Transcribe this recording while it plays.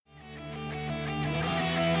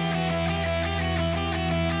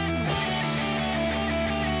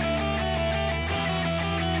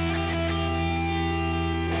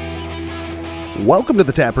Welcome to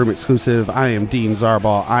the Taproom Exclusive. I am Dean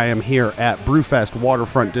Zarbaugh. I am here at Brewfest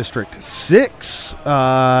Waterfront District 6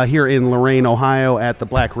 here in Lorain, Ohio at the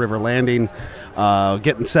Black River Landing.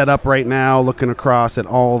 Getting set up right now, looking across at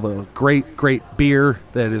all the great beer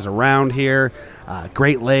that is around here.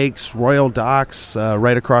 Great Lakes, Royal Docks,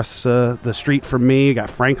 right across the street from me. We got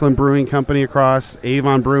Franklin Brewing Company across,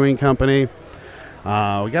 Avon Brewing Company. We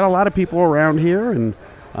got a lot of people around here, and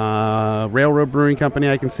Railroad Brewing Company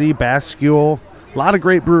I can see, Bascule. A lot of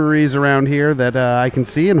great breweries around here that I can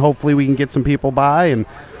see, and hopefully we can get some people by and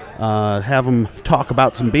have them talk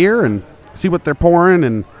about some beer and see what they're pouring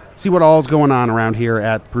and see what all's going on around here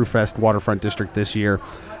at Brewfest Waterfront District this year.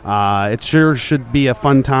 It sure should be a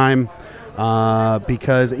fun time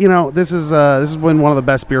because, you know, this has been one of the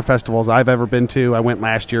best beer festivals I've ever been to. I went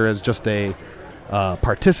last year as just a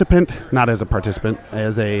participant, not as a participant,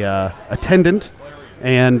 as a attendant,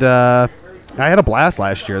 and I had a blast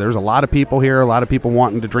last year. There was a lot of people here, a lot of people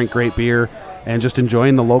wanting to drink great beer and just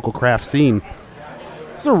enjoying the local craft scene.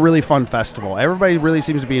 It's a really fun festival. Everybody really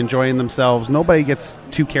seems to be enjoying themselves. Nobody gets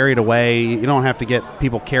too carried away. You don't have to get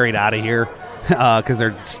people carried out of here because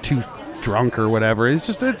they're too drunk or whatever.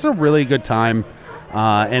 It's a really good time.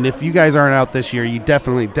 And if you guys aren't out this year, you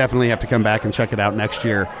definitely have to come back and check it out next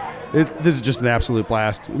year. This is just an absolute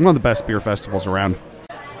blast. One of the best beer festivals around.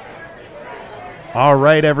 All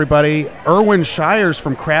right, everybody. Irwin Shires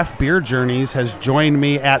from Craft Beer Journeys has joined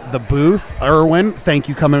me at the booth. Irwin, thank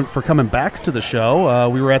you for coming back to the show.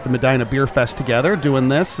 We were at the Medina Beer Fest together doing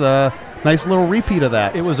this. Nice little repeat of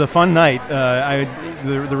that. It was a fun night.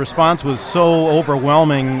 The response was so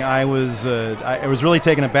overwhelming. I was really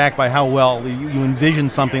taken aback by how well you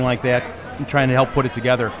envisioned something like that and trying to help put it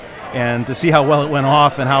together. And to see how well it went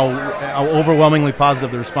off and how overwhelmingly positive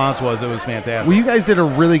the response was, it was fantastic. Well, you guys did a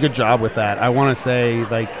really good job with that. I want to say,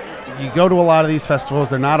 like, you go to a lot of these festivals,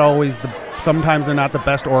 they're not always sometimes they're not the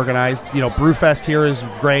best organized. You know, Brewfest here is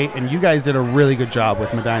great, and you guys did a really good job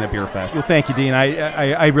with Medina Beer Fest. Well, thank you, Dean.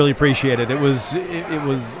 I really appreciate it. It was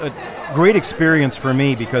a great experience for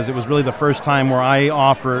me because it was really the first time where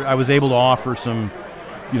I was able to offer some,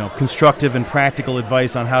 constructive and practical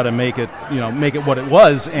advice on how to make it what it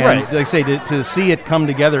was. And right. Like I say, to see it come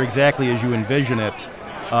together exactly as you envision it,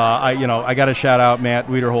 I got to shout out Matt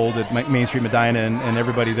Wiederhold at Main Street Medina and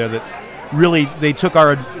everybody there that really they took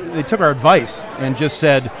our advice and just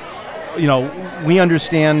said, we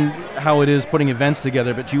understand how it is putting events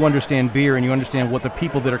together, but you understand beer and you understand what the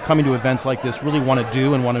people that are coming to events like this really want to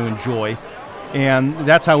do and want to enjoy. And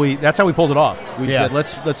that's how we pulled it off. We said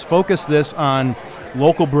let's focus this on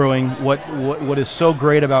local brewing, what is so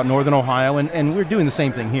great about Northern Ohio, and we're doing the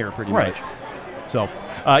same thing here pretty much. So,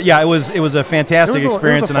 it was a fantastic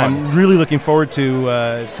experience, and I'm really looking forward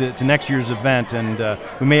to next year's event, and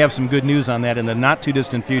we may have some good news on that in the not too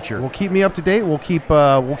distant future. Well, keep me up to date. We'll keep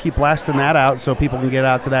blasting that out so people can get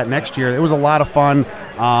out to that next year. It was a lot of fun,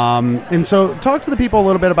 and so talk to the people a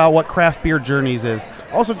little bit about what Craft Beer Journeys is.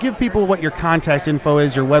 Also, give people what your contact info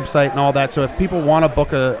is, your website, and all that. So if people want to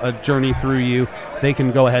book a journey through you, they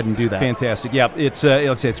can go ahead and do that. Fantastic. Yeah,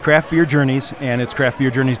 it's Craft Beer Journeys, and it's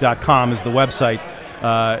craftbeerjourneys.com is the website.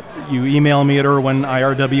 You email me at Irwin,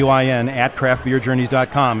 IRWIN, at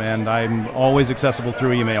craftbeerjourneys.com, and I'm always accessible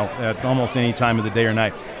through email at almost any time of the day or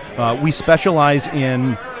night. We specialize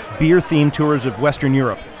in beer-themed tours of Western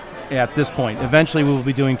Europe at this point. Eventually, we will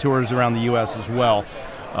be doing tours around the U.S. as well.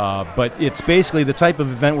 But it's basically the type of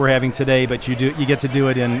event we're having today, but you get to do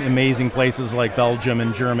it in amazing places like Belgium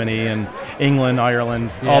and Germany and England,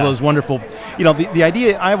 Ireland, all those wonderful. The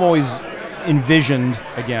idea I've always envisioned,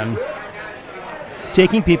 again,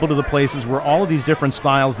 taking people to the places where all of these different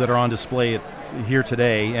styles that are on display here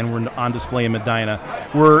today and were on display in Medina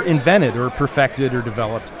were invented or perfected or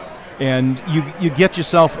developed. And you get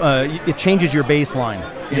yourself, it changes your baseline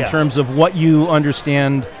in terms of what you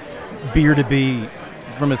understand beer to be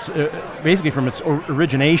from its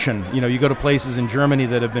origination. You go to places in Germany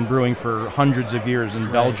that have been brewing for hundreds of years, in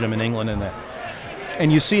Belgium and England and that.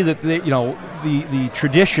 And you see that the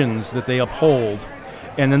traditions that they uphold,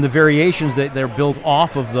 and then the variations that they're built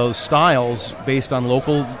off of those styles based on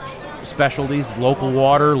local specialties, local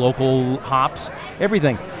water, local hops,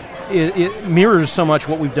 everything. It mirrors so much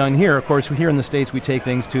what we've done here. Of course, here in the States, we take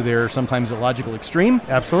things to their sometimes illogical extreme.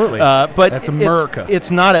 Absolutely. But that's America.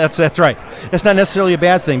 That's right. It's not necessarily a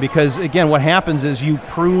bad thing because, again, what happens is you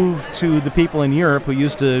prove to the people in Europe who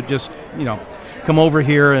used to just, come over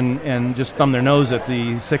here and just thumb their nose at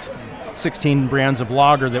the 16 brands of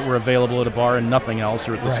lager that were available at a bar and nothing else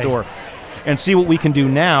or at the store, and see what we can do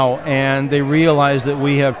now. And they realize that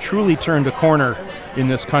we have truly turned a corner in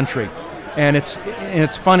this country. And it's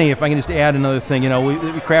funny, if I can just add another thing,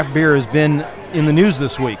 craft beer has been in the news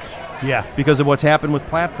this week. Yeah. Because of what's happened with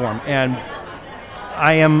platform. And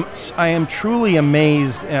I am truly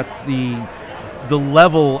amazed at the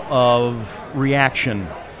level of reaction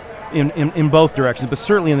in both directions, but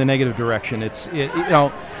certainly in the negative direction.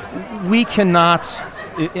 We cannot,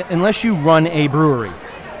 unless you run a brewery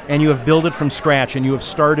and you have built it from scratch and you have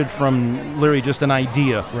started from literally just an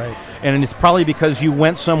idea. Right. And it's probably because you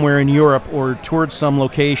went somewhere in Europe or toured some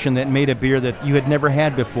location that made a beer that you had never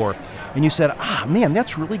had before. And you said, man,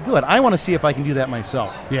 that's really good. I want to see if I can do that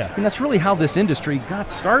myself. Yeah. And that's really how this industry got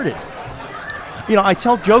started. I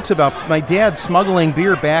tell jokes about my dad smuggling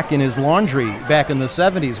beer back in his laundry back in the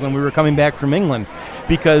 70s when we were coming back from England,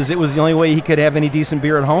 because it was the only way he could have any decent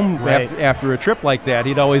beer at home after a trip like that.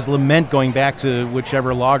 He'd always lament going back to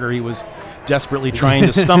whichever lager he was desperately trying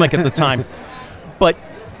to stomach at the time. But,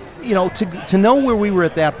 to know where we were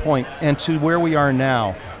at that point and to where we are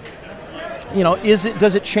now,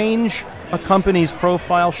 does it change a company's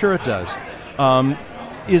profile? Sure it does.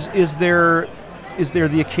 Is there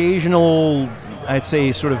the occasional, I'd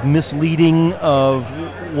say, sort of misleading of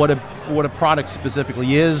what a product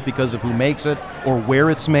specifically is because of who makes it or where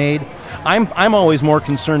it's made? I'm always more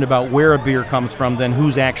concerned about where a beer comes from than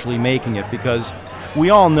who's actually making it, because we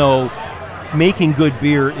all know making good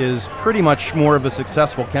beer is pretty much more of a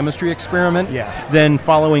successful chemistry experiment than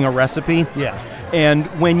following a recipe. Yeah. And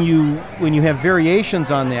when you have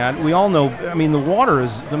variations on that, we all know, the water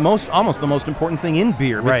is almost the most important thing in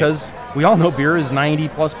beer, because we all know beer is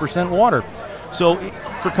 90+% water. So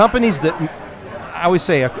for companies that, I always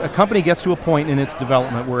say, a company gets to a point in its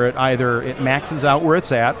development where it maxes out where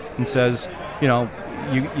it's at and says,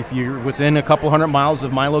 if you're within a couple 100 miles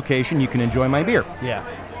of my location, you can enjoy my beer. Yeah.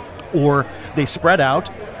 Or they spread out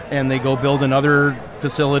and they go build another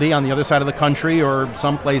facility on the other side of the country or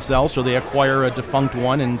someplace else, or they acquire a defunct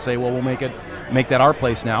one and say, well, we'll make that our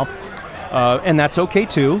place now. And that's okay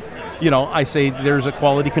too. I say there's a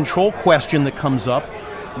quality control question that comes up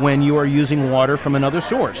when you are using water from another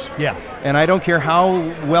source. Yeah. And I don't care how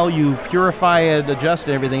well you purify it, adjust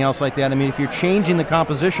everything else like that. If you're changing the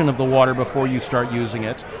composition of the water before you start using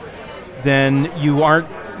it, then you aren't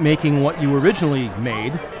making what you originally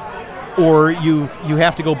made, or you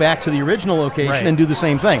have to go back to the original location and do the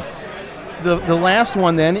same thing. The last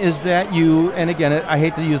one then is that you, and again, I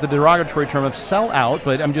hate to use the derogatory term of sell out,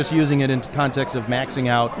 but I'm just using it in context of maxing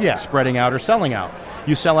out, spreading out, or selling out.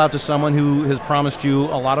 You sell out to someone who has promised you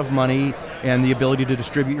a lot of money and the ability to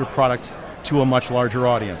distribute your product to a much larger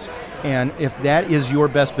audience. And if that is your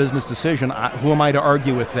best business decision, who am I to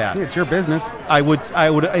argue with that? It's your business. I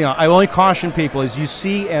only caution people, as you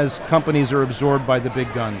see as companies are absorbed by the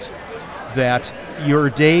big guns, that your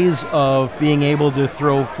days of being able to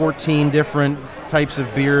throw 14 different types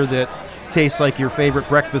of beer that tastes like your favorite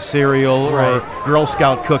breakfast cereal or Girl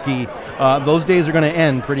Scout cookie, those days are going to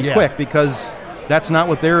end pretty quick, because that's not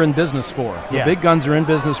what they're in business for. The big guns are in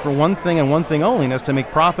business for one thing and one thing only, and that's to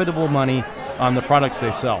make profitable money on the products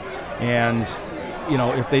they sell. And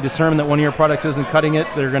if they determine that one of your products isn't cutting it,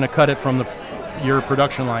 they're going to cut it from your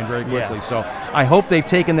production line very quickly. So I hope they've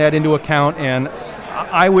taken that into account, and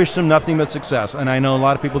I wish them nothing but success, and I know a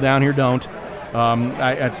lot of people down here don't.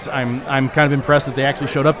 I'm kind of impressed that they actually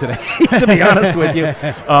showed up today, to be honest with you.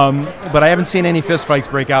 But I haven't seen any fistfights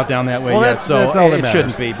break out down that way yet, so it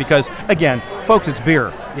shouldn't be, because again, folks, it's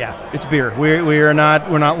beer. Yeah, it's beer. We're not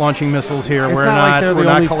launching missiles here. We're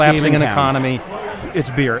not collapsing an economy. It's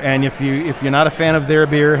beer, and if you're not a fan of their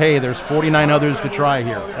beer, hey, there's 49 others to try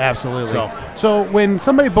here. Absolutely. So when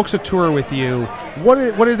somebody books a tour with you, what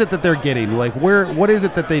is it that they're getting? Like, what is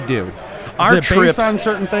it that they do? Is it based on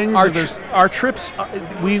certain things? Our trips,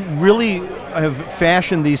 we really have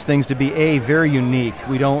fashioned these things to be very unique.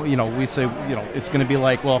 We don't, we say, it's going to be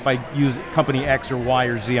like, well, if I use company X or Y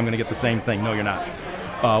or Z, I'm going to get the same thing. No, you're not.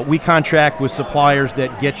 We contract with suppliers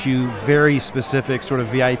that get you very specific sort of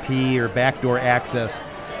VIP or backdoor access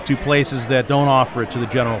to places that don't offer it to the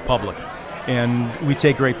general public. And we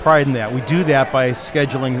take great pride in that. We do that by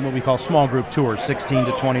scheduling what we call small group tours, 16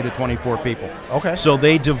 to 20 to 24 people. Okay. So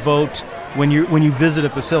they devote, when you visit a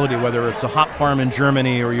facility, whether it's a hop farm in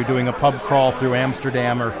Germany or you're doing a pub crawl through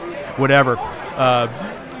Amsterdam or whatever,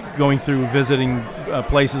 going through visiting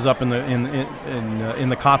places up in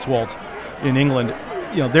the Cotswolds in England,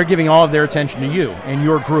 they're giving all of their attention to you and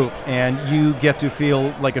your group, and you get to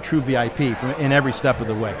feel like a true VIP in every step of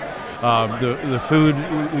the way. The food,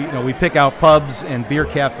 we pick out pubs and beer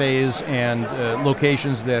cafes and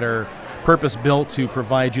locations that are purpose-built to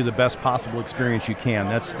provide you the best possible experience you can.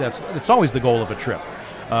 That's always the goal of a trip.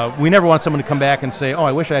 We never want someone to come back and say, oh,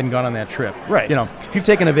 I wish I hadn't gone on that trip. Right. If you've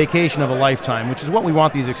taken a vacation of a lifetime, which is what we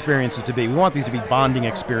want these experiences to be, we want these to be bonding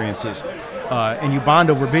experiences. and you bond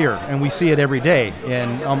over beer, and we see it every day,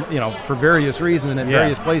 and for various reasons and in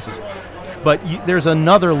various places. But there's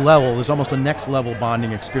another level, there's almost a next level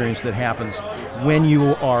bonding experience that happens when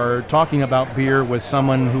you are talking about beer with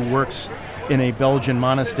someone who works in a Belgian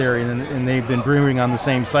monastery and they've been brewing on the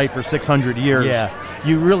same site for 600 years. Yeah.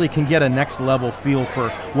 You really can get a next level feel for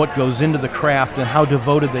what goes into the craft and how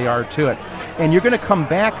devoted they are to it. And you're going to come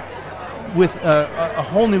back with a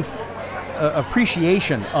whole new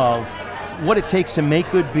appreciation of what it takes to make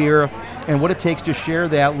good beer and what it takes to share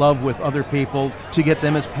that love with other people to get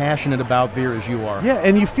them as passionate about beer as you are. Yeah,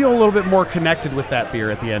 and you feel a little bit more connected with that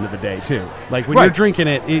beer at the end of the day, too. Like, when you're drinking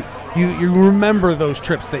it, you remember those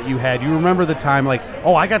trips that you had. You remember the time, like,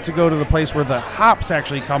 oh, I got to go to the place where the hops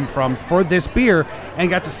actually come from for this beer and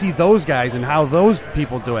got to see those guys and how those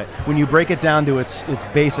people do it. When you break it down to its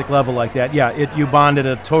basic level like that, you bond at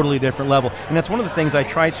a totally different level. And that's one of the things I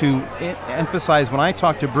try to emphasize when I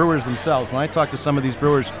talk to brewers themselves, when I talk to some of these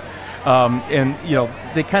brewers.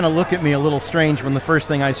 They kind of look at me a little strange when the first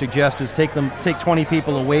thing I suggest is take 20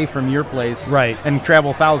 people away from your place, right, and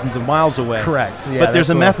travel thousands of miles away. Correct. Yeah, but there's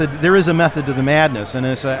a method. There is a method to the madness, and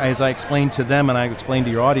as I explained to them and I explained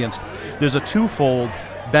to your audience, there's a twofold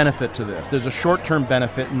benefit to this. There's a short-term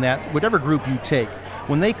benefit in that whatever group you take,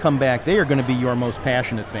 when they come back, they are going to be your most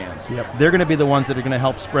passionate fans. Yep. They're going to be the ones that are going to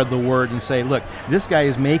help spread the word and say, look, this guy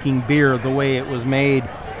is making beer the way it was made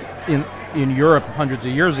in Europe hundreds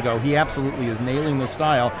of years ago. He absolutely is nailing the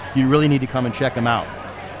style. You really need to come and check him out.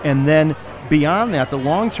 And then beyond that, the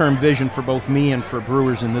long-term vision for both me and for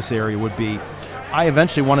brewers in this area would be, I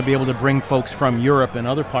eventually want to be able to bring folks from Europe and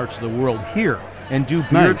other parts of the world here and do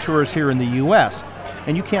beer tours here in the U.S.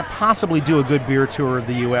 And you can't possibly do a good beer tour of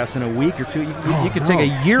the U.S. in a week or two. You could take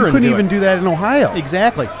a year and do it. You couldn't even do that in Ohio.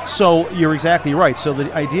 Exactly. So you're exactly right. So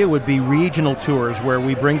the idea would be regional tours where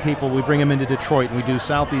we bring them into Detroit, and we do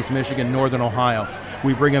Southeast Michigan, Northern Ohio.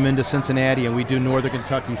 We bring them into Cincinnati, and we do Northern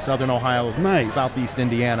Kentucky, Southern Ohio, Southeast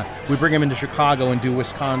Indiana. We bring them into Chicago and do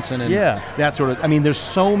Wisconsin and that sort of. I mean, there's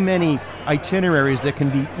so many itineraries that can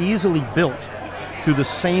be easily built through the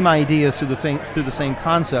same ideas, through the same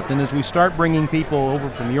concept. And as we start bringing people over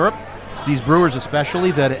from Europe, these brewers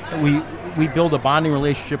especially, that we build a bonding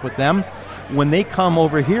relationship with them. When they come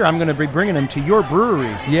over here, I'm going to be bringing them to your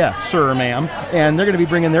brewery, sir, ma'am, and they're going to be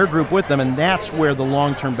bringing their group with them, and that's where the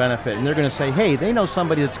long-term benefit. And they're going to say, hey, they know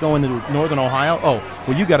somebody that's going to Northern Ohio. Oh,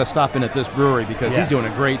 well, you got to stop in at this brewery because he's doing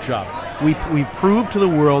a great job. We've proved to the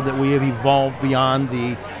world that we have evolved beyond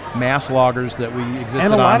the mass lagers that we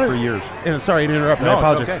existed on for years. And sorry to interrupt, no, I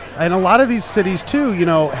apologize. It's okay. And a lot of these cities too,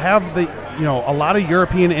 have a lot of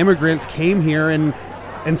European immigrants came here and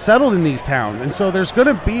settled in these towns. And so there's going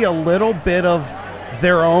to be a little bit of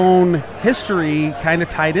their own history kind of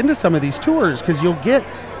tied into some of these tours, because you'll get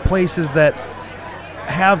places that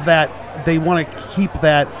have that, they want to keep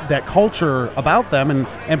that culture about them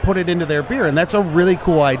and put it into their beer. And that's a really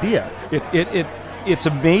cool idea. It's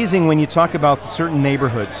amazing when you talk about certain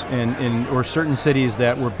neighborhoods or certain cities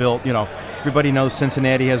that were built. Everybody knows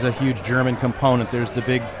Cincinnati has a huge German component. There's the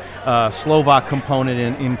big Slovak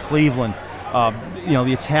component in Cleveland.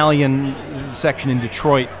 The Italian section in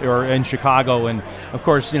Detroit or in Chicago, and of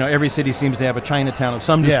course, every city seems to have a Chinatown of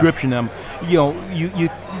some description.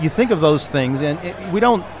 You think of those things, and we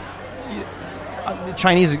don't.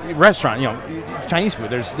 Chinese restaurant, Chinese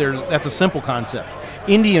food. That's a simple concept.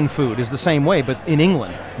 Indian food is the same way, but in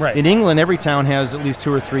England. Right. In England, every town has at least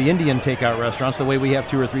 2 or 3 Indian takeout restaurants, the way we have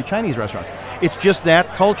 2 or 3 Chinese restaurants. It's just that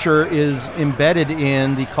culture is embedded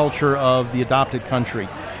in the culture of the adopted country.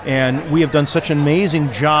 And we have done such an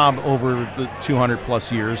amazing job over the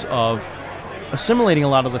 200-plus years of assimilating a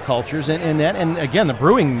lot of the cultures. And again, the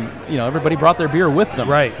brewing, everybody brought their beer with them.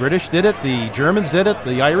 Right. British did it, the Germans did it,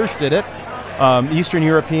 the Irish did it. Eastern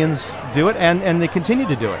Europeans do it, and they continue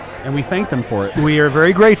to do it. And we thank them for it. We are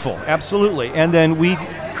very grateful, absolutely. And then we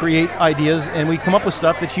create ideas, and we come up with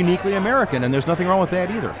stuff that's uniquely American, and there's nothing wrong with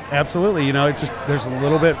that either. Absolutely. There's a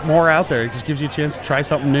little bit more out there. It just gives you a chance to try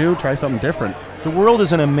something new, try something different. The world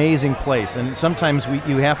is an amazing place, and sometimes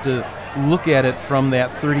you have to look at it from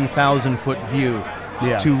that 30,000-foot view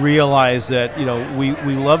to realize that,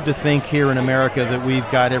 we love to think here in America that we've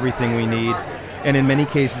got everything we need. And in many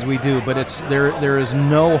cases we do, but there is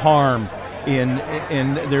no harm and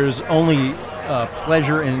there's only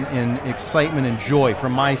pleasure and excitement and joy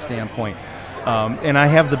from my standpoint. And I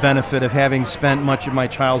have the benefit of having spent much of my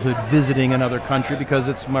childhood visiting another country because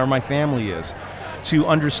it's where my family is, to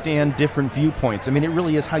understand different viewpoints. I mean, it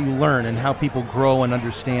really is how you learn and how people grow and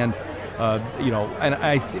understand.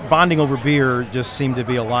 And bonding over beer just seemed to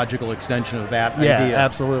be a logical extension of that idea. Yeah,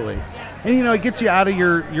 absolutely. And, it gets you out of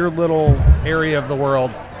your little area of the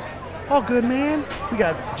world All good, man. We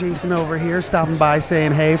got Jason over here stopping by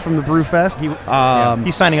saying hey from the Brewfest.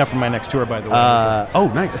 He's signing up for my next tour, by the way.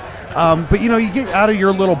 Oh, nice. But, you get out of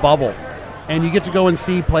your little bubble, and you get to go and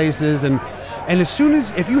see places, and as soon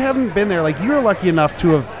as, if you haven't been there, like, you're lucky enough to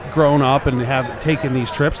have grown up and have taken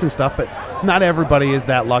these trips and stuff, but not everybody is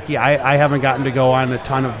that lucky. I haven't gotten to go on a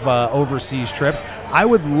ton of overseas trips. I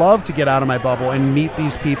would love to get out of my bubble and meet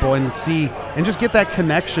these people and see and just get that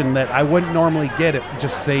connection that I wouldn't normally get it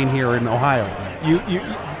just staying here in Ohio. You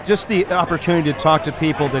just the opportunity to talk to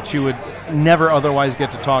people that you would never otherwise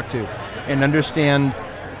get to talk to and understand,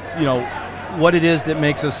 what it is that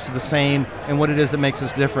makes us the same and what it is that makes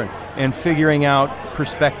us different, and figuring out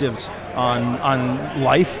perspectives on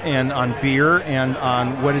life and on beer and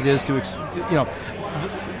on what it is to,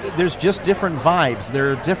 there's just different vibes.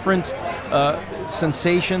 There are different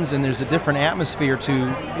sensations, and there's a different atmosphere to,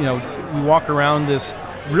 we walk around this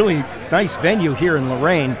really nice venue here in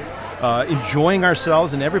Lorain, enjoying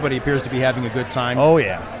ourselves, and everybody appears to be having a good time. Oh,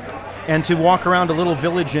 yeah. And to walk around a little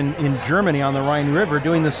village in Germany on the Rhine River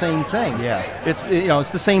doing the same thing. Yeah. It's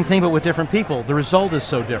the same thing but with different people. The result is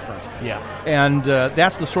so different. Yeah. And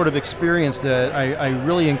that's the sort of experience that I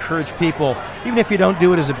really encourage people, even if you don't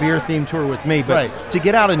do it as a beer-themed tour with me, but to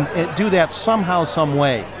get out and do that somehow, some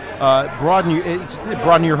way.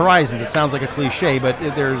 Broaden your horizons. It sounds like a cliche, but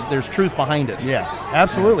there's truth behind it. Yeah,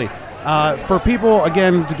 absolutely. For people,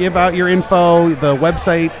 again, to give out your info, the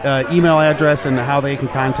website, email address, and how they can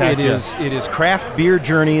contact you. It is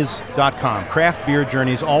craftbeerjourneys.com.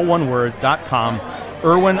 Craftbeerjourneys, all one word, .com.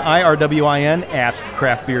 Irwin, IRWIN, at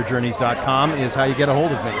craftbeerjourneys.com is how you get a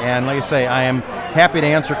hold of me. And like I say, I am happy to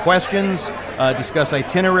answer questions, discuss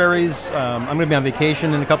itineraries. I'm going to be on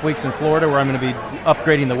vacation in a couple weeks in Florida, where I'm going to be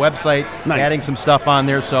upgrading the website, adding some stuff on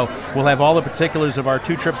there. So we'll have all the particulars of our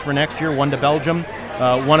 2 trips for next year, one to Belgium.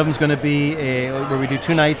 One of them is going to be where we do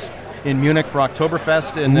 2 nights in Munich for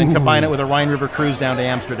Oktoberfest, and then combine it with a Rhine River cruise down to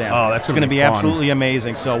Amsterdam. Oh, that's going to be fun. absolutely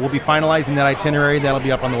amazing. So we'll be finalizing that itinerary. That'll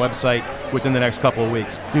be up on the website within the next couple of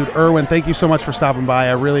weeks. Dude, Irwin, thank you so much for stopping by.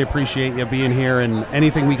 I really appreciate you being here, and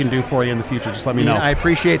anything we can do for you in the future, just let me know. I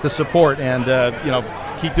appreciate the support, and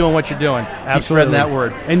keep doing what you're doing. Absolutely. Keep spreading that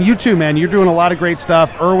word. And you too, man. You're doing a lot of great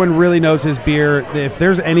stuff. Irwin really knows his beer. If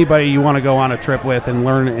there's anybody you want to go on a trip with and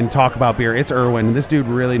learn and talk about beer, it's Irwin. This dude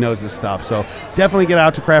really knows his stuff. So definitely get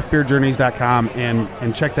out to craftbeerjourneys.com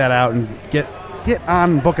and check that out, and get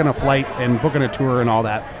on booking a flight and booking a tour and all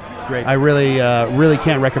that. Great. I really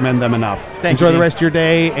can't recommend them enough. Thank Enjoy you, the rest of your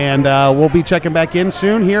day, and we'll be checking back in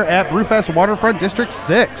soon here at Brewfest Waterfront District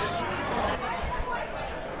 6.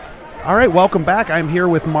 All right, welcome back. I'm here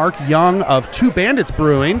with Mark Young of Two Bandits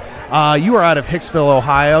Brewing. You are out of Hicksville,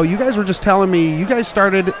 Ohio. You guys were just telling me you guys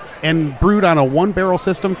started and brewed on a 1-barrel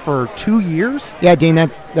system for 2 years? Yeah, Dean,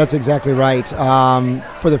 that's exactly right.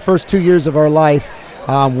 For the first 2 years of our life,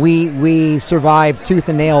 we survived tooth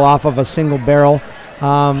and nail off of a single barrel.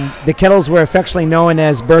 The kettles were affectionately known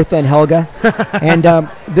as Bertha and Helga, and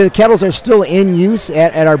the kettles are still in use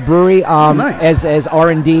at our brewery nice. as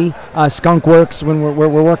R&D skunk works when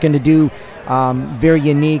we're working to do very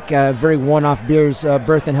unique, very one-off beers.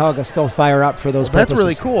 Bertha and Helga still fire up for those purposes. That's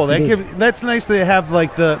really cool. That's nice to have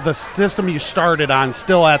like the system you started on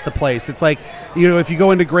still at the place. It's like, if you go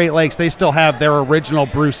into Great Lakes, they still have their original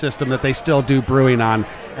brew system that they still do brewing on.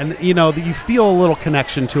 And, you feel a little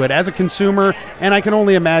connection to it as a consumer, and I can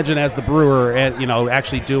only imagine as the brewer,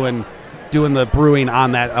 actually doing the brewing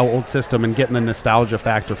on that old system and getting the nostalgia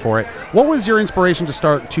factor for it. What was your inspiration to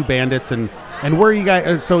start Two Bandits, and where you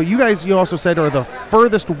guys? So you also said are the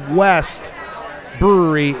furthest west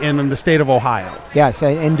brewery in the state of Ohio. Yes,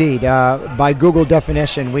 indeed. By Google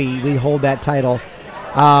definition, we hold that title.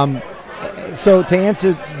 So to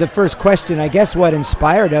answer the first question, I guess what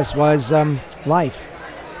inspired us was life.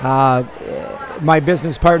 My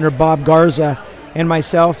business partner, Bob Garza, and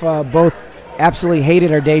myself both absolutely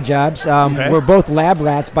hated our day jobs. We're both lab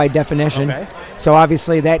rats by definition. Okay. So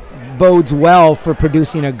obviously that bodes well for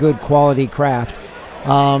producing a good quality craft.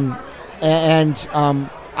 And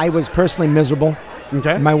I was personally miserable.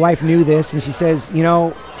 Okay. My wife knew this, and she says,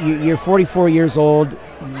 you're 44 years old.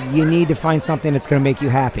 You need to find something that's going to make you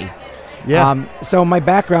happy. Yeah. So my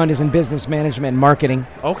background is in business management and marketing.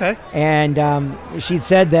 Okay. And she'd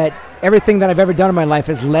said that everything that I've ever done in my life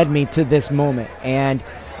has led me to this moment. And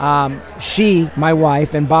she, my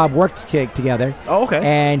wife, and Bob worked together. Oh, okay.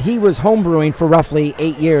 And he was homebrewing for roughly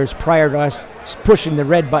 8 years prior to us pushing the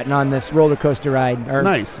red button on this roller coaster ride. Or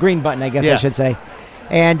nice. Green button, I guess I should say.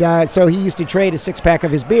 And so he used to trade a 6-pack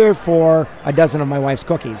of his beer for a dozen of my wife's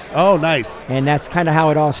cookies. Oh, nice. And that's kind of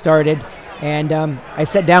how it all started. And I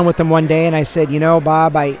sat down with him one day and I said,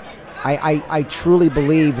 Bob, I truly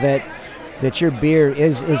believe that that your beer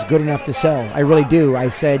is good enough to sell. I really do. I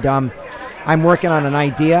said, I'm working on an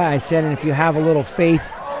idea. I said, and if you have a little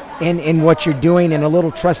faith in what you're doing and a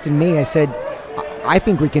little trust in me, I said, I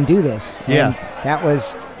think we can do this. Yeah. And that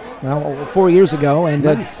was, 4 years ago, and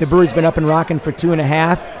Nice. the brewery's been up and rocking for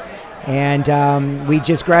 2.5, and we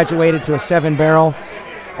just graduated to a 7-barrel.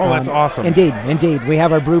 Oh, that's awesome. Indeed. We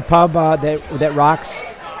have our brew pub that rocks.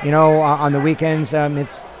 On the weekends,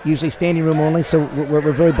 it's usually standing room only, so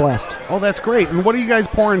we're very blessed. Oh, that's great. And what are you guys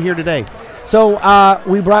pouring here today? So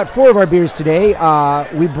we brought 4 of our beers today.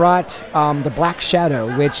 We brought the Black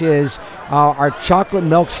Shadow, which is our chocolate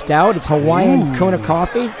milk stout. It's Hawaiian Kona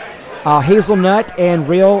coffee, hazelnut, and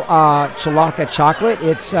real Chalaka chocolate.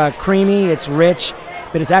 It's creamy, it's rich,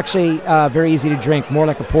 but it's actually very easy to drink, more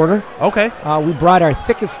like a porter. Okay. We brought our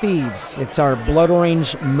Thickest Thieves. It's our blood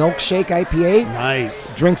orange milkshake IPA.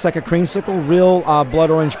 Nice. Drinks like a creamsicle, real blood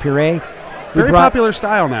orange puree. Very popular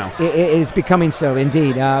style now. It is becoming so,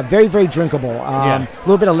 indeed. Very, very drinkable. A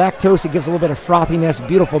little bit of lactose. It gives a little bit of frothiness,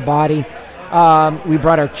 beautiful body. We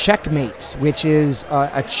brought our Checkmate, which is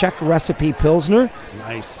a Czech recipe Pilsner.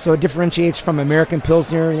 Nice. So it differentiates from American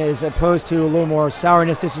Pilsner as opposed to a little more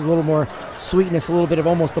sourness. This is a little more sweetness, a little bit of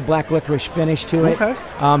almost a black licorice finish to it. Okay.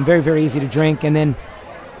 Very, very easy to drink. And then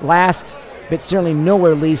last, but certainly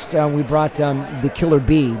nowhere least, we brought the Killer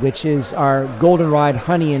Bee, which is our goldenrod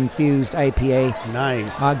honey-infused IPA.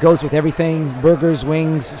 Nice. Goes with everything: burgers,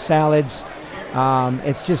 wings, salads.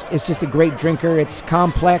 It's just a great drinker. It's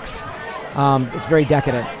complex. It's very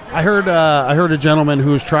decadent. I heard a gentleman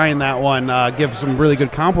who was trying that one give some really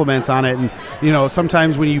good compliments on it. And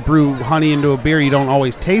sometimes when you brew honey into a beer, you don't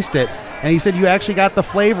always taste it. And he said you actually got the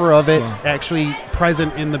flavor of it actually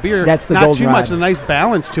present in the beer. That's the not golden too much, rod. a nice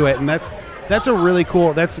balance to it, and that's a really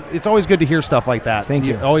cool. It's always good to hear stuff like that. Thank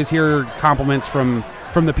you. Always hear compliments from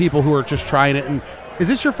the people who are just trying it. And is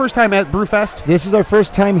this your first time at Brewfest? This is our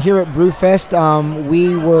first time here at Brewfest.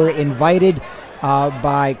 We were invited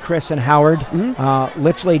by Chris and Howard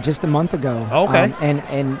literally just a month ago. Okay.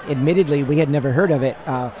 And admittedly, we had never heard of it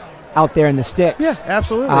out there in the sticks. Yeah,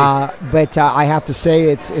 absolutely. But I have to say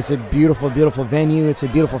it's a beautiful, beautiful venue. It's a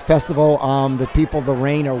beautiful festival. The people of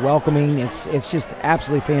Lorain are welcoming. It's just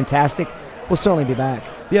absolutely fantastic. We'll certainly be back.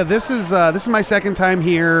 Yeah, this is my second time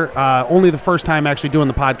here. Only the first time actually doing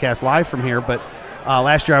the podcast live from here. But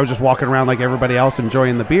last year I was just walking around like everybody else,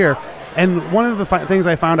 enjoying the beer. And one of the things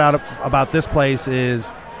I found out about this place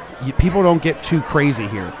is people don't get too crazy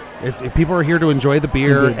here. People are here to enjoy the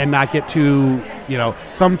beer and not get too,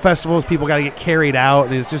 some festivals people got to get carried out,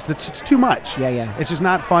 and it's too much. Yeah. It's just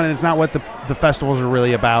not fun, and it's not what the festivals are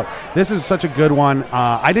really about. This is such a good one.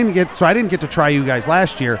 I didn't get to try you guys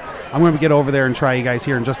last year. I'm going to get over there and try you guys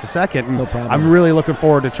here in just a second. And no problem. I'm really looking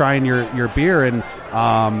forward to trying your beer, and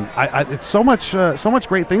it's so much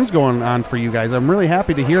great things going on for you guys. I'm really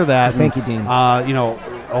happy to hear that. Thank you, Dean.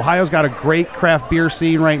 Ohio's got a great craft beer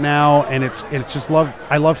scene right now, and it's just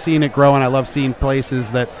I love seeing it grow, and I love seeing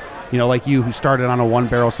places that, like you, who started on a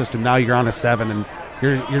 1-barrel system, now you're on a 7, and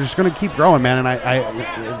you're just going to keep growing, man.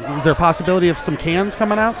 And is there a possibility of some cans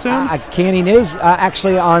coming out soon? Canning is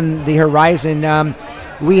actually on the horizon.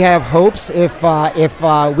 We have hopes if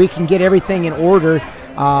we can get everything in order.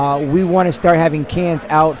 We want to start having cans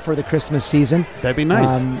out for the Christmas season. That'd be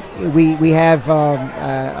nice. We have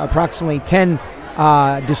approximately 10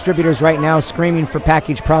 distributors right now screaming for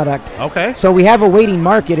packaged product. Okay. So we have a waiting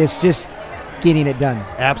market. It's just getting it done.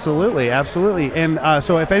 Absolutely. And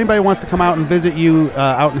so if anybody wants to come out and visit you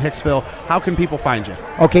out in Hicksville, how can people find you?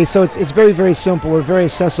 Okay, so it's very, very simple. We're very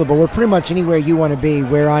accessible. We're pretty much anywhere you want to be.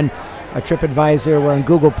 We're on TripAdvisor. We're on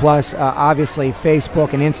Google+, obviously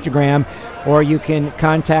Facebook and Instagram, or you can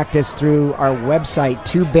contact us through our website,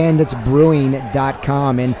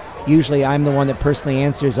 twobanditsbrewing.com, and usually I'm the one that personally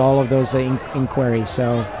answers all of those inquiries.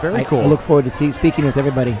 So very cool. I look forward to speaking with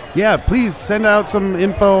everybody. Yeah, please send out some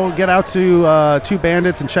info. Get out to Two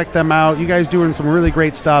Bandits and check them out. You guys doing some really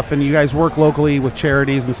great stuff, and you guys work locally with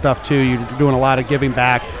charities and stuff too. You're doing a lot of giving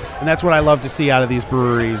back, and that's what I love to see out of these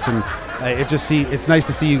breweries. And it's nice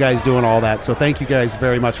to see you guys doing all that. So thank you guys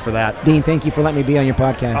very much for that. Dean, thank you for letting me be on your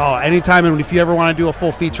podcast. Oh, anytime. And if you ever want to do a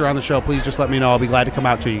full feature on the show, please just let me know. I'll be glad to come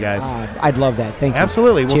out to you guys. I'd love that. Thank you.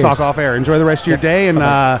 Absolutely. We'll Cheers. talk off air. Enjoy the rest of your day, and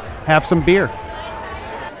have some beer.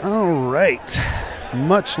 All right.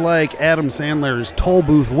 Much like Adam Sandler's Toll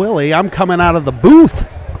Booth Willie, I'm coming out of the booth,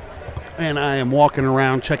 and I am walking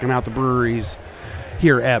around checking out the breweries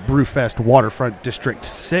here at Brewfest Waterfront District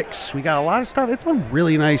 6. We got a lot of stuff. It's a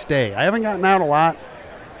really nice day. I haven't gotten out a lot,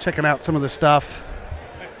 checking out some of the stuff,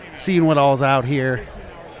 seeing what all's out here.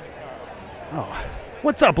 Oh,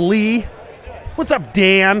 what's up, Lee? What's up,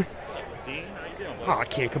 Dan? Oh, I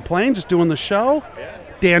can't complain. Just doing the show.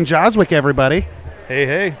 Dan Joswick, everybody.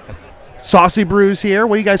 Hey. Saucy Brews here.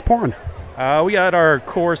 What are you guys pouring? We got our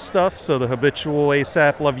core stuff, so the habitual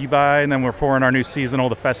ASAP, Love You By, and then we're pouring our new seasonal,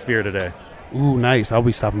 the Fest beer today. Ooh, nice. I'll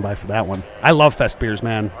be stopping by for that one. I love Fest beers,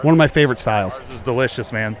 man. One of my favorite styles. This is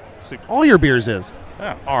delicious, man. Super. All your beers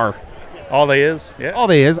are. All they is? Yeah. All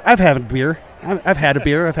they is. I've had a beer. I've had a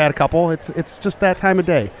beer. I've had a couple. It's just that time of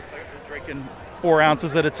day. Drinking 4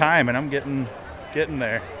 ounces at a time, and I'm getting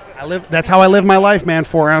there. That's how I live my life, man.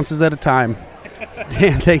 4 ounces at a time.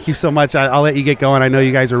 Dan, thank you so much. I'll let you get going. I know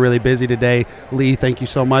you guys are really busy today. Lee, thank you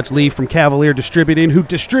so much. Lee from Cavalier Distributing, who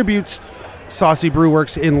distributes Saucy Brew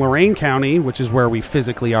Works in Lorain County, which is where we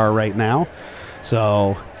physically are right now.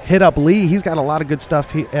 So hit up Lee. He's got a lot of good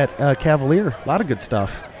stuff at Cavalier. A lot of good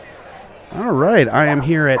stuff. All right. I am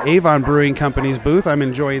here at Avon Brewing Company's booth. I'm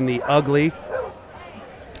enjoying the ugly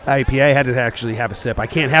IPA. I had to actually have a sip. I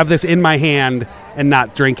can't have this in my hand and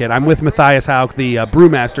not drink it. I'm with Mathias Hauck, the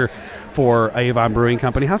brewmaster for Avon Brewing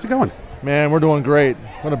Company. How's it going? Man, we're doing great.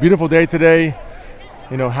 What a beautiful day today.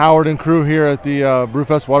 You know, Howard and crew here at the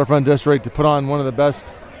Brewfest Waterfront District to put on one of the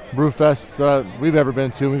best brewfests that we've ever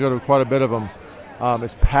been to. We go to quite a bit of them.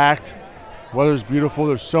 It's packed. Weather's beautiful.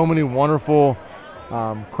 There's so many wonderful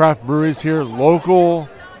craft breweries here, local,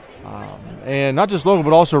 and not just local,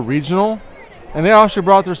 but also regional. And they actually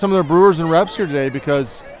brought some of their brewers and reps here today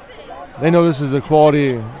because they know this is a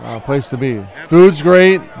quality place to be. Food's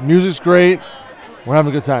great, music's great. We're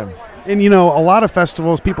having a good time. And, you know, a lot of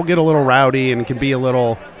festivals, people get a little rowdy and can be a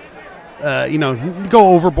little, go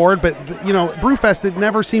overboard. But, Brewfest, it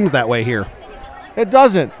never seems that way here. It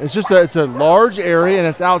doesn't. It's just it's a large area and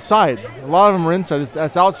it's outside. A lot of them are inside.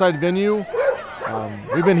 It's outside venue.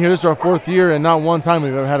 We've been here. This is our 4th year, and not one time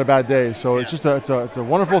we've ever had a bad day. So it's just it's a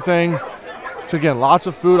wonderful thing. It's, again, lots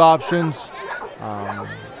of food options.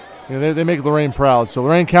 They make Lorain proud. So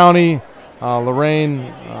Lorain County,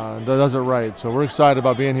 Lorain does it right. So we're excited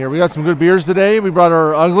about being here. We got some good beers today. We brought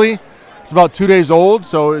our Ugly. It's about 2 days old,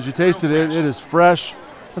 so as you taste it, it is fresh.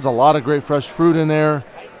 There's a lot of great fresh fruit in there.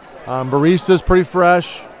 Barista's pretty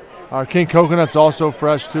fresh. Our King Coconut's also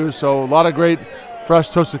fresh too. So a lot of great fresh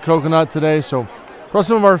toasted coconut today. So for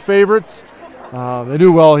some of our favorites, they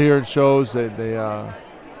do well here at shows. They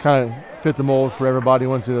kind of fit the mold for everybody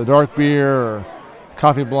who wants either dark beer or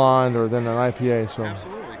coffee blonde or then an IPA. So.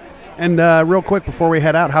 Absolutely. And real quick before we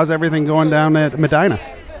head out, how's everything going down at Medina?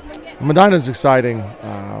 Medina's exciting.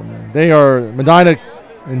 Medina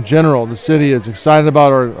in general, the city is excited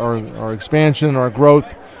about our expansion and our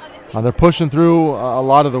growth. They're pushing through a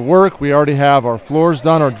lot of the work. We already have our floors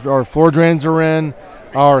done. Our floor drains are in.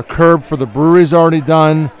 Our curb for the brewery's already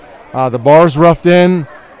done. The bar's roughed in.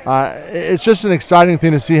 It's just an exciting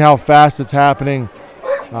thing to see how fast it's happening.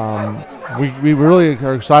 We really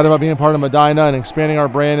are excited about being a part of Medina and expanding our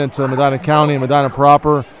brand into Medina County and Medina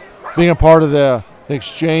proper. Being a part of the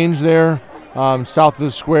exchange there south of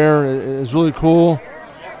the square is really cool.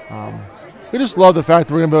 We just love the fact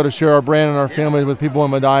that we're going to be able to share our brand and our family with people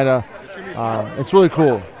in Medina. It's really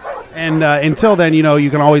cool. And until then, you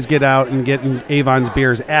can always get out and get Avon's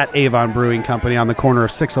beers at Avon Brewing Company on the corner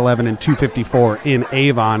of 611 and 254 in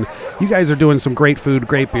Avon. You guys are doing some great food,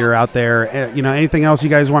 great beer out there. Anything else you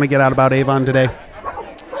guys want to get out about Avon today?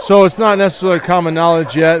 So it's not necessarily common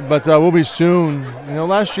knowledge yet, but we'll be soon.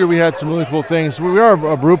 Last year we had some really cool things. We are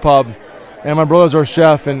a brew pub, and my brother's our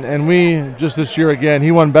chef, and we, just this year again, he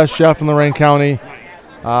won Best Chef in Lorain County.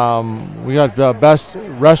 We got Best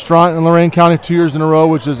Restaurant in Lorain County 2 years in a row,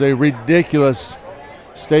 which is a ridiculous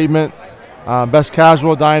statement. Best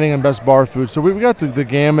Casual Dining and Best Bar Food. So we got the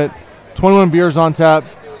gamut. 21 beers on tap.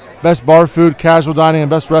 Best Bar Food, Casual Dining, and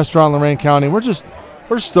Best Restaurant in Lorain County.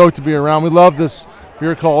 We're stoked to be around. We love this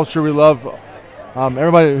beer culture. We love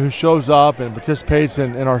everybody who shows up and participates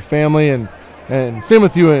in our family, and same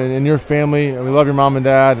with you and your family. We love your mom and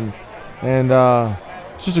dad, and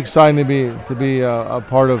it's just exciting to be a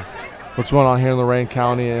part of what's going on here in Lorain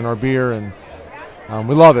County and our beer, and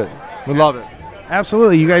we love it. We love it.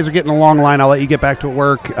 Absolutely. You guys are getting a long line. I'll let you get back to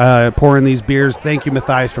work pouring these beers. Thank you,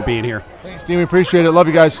 Mathias, for being here. Thanks, Dean. We appreciate it. Love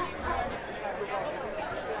you guys.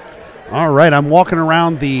 All right, I'm walking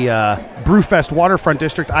around the Brewfest Waterfront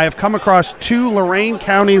District. I have come across 2 Lorain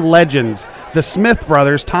County legends, the Smith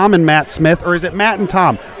brothers, Tom and Matt Smith, or is it Matt and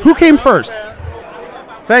Tom? Who came first?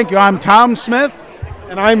 Thank you. I'm Tom Smith,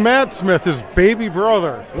 and I'm Matt Smith, his baby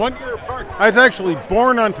brother. 1 year apart. I was actually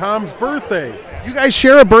born on Tom's birthday. You guys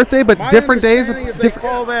share a birthday, but different days? They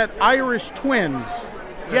call that Irish twins.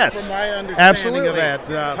 Yes, from my understanding absolutely. of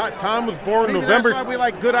that. Tom was born November. That's why we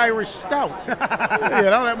like good Irish stout.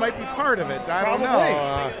 That might be part of it. I don't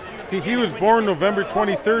know. He was born November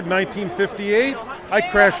 23rd, 1958, I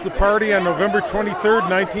crashed the party on November 23rd,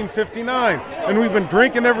 1959, and we've been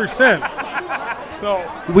drinking ever since. So,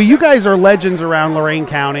 well, you guys are legends around Lorain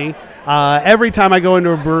County. Every time I go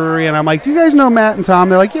into a brewery and I'm like, do you guys know Matt and Tom?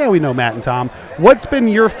 They're like, yeah, we know Matt and Tom. What's been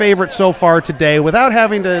your favorite so far today, without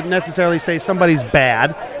having to necessarily say somebody's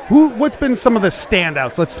bad? What's been some of the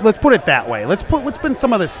standouts? Let's put it that way. What's been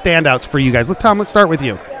some of the standouts for you guys? Tom, let's start with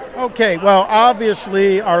you. Okay, well,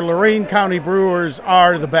 obviously our Lorain County brewers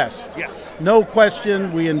are the best. Yes. No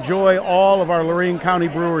question, we enjoy all of our Lorain County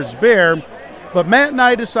brewers' beer, but Matt and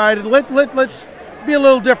I decided let's be a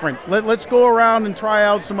little different. Let's go around and try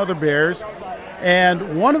out some other beers.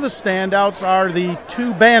 And one of the standouts are the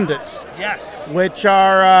Two Bandits. Yes. Which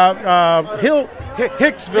are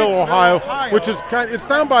Hicksville, Ohio, which is it's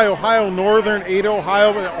down by Ohio Northern, Ada,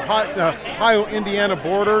 Ohio, Indiana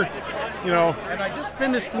border. And I just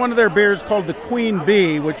finished one of their beers called the Queen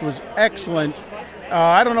Bee, which was excellent.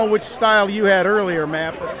 I don't know which style you had earlier,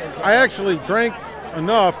 Matt. I actually drank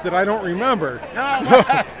enough that I don't remember.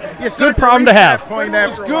 Good problem to have. It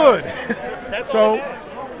was good. So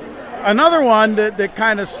another one that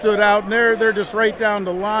kind of stood out, and they're just right down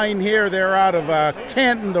the line here. They're out of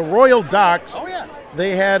Canton, the Royal Docks. Oh, yeah.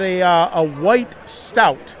 They had a white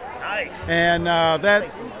stout. Nice. And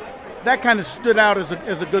that kind of stood out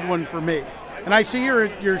as a good one for me. And I see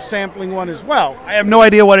you're sampling one as well. I have no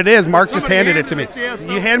idea what it is. Mark just handed it to me.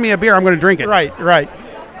 So You hand me a beer, I'm going to drink it. Right.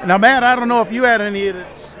 Now, Matt, I don't know if you had any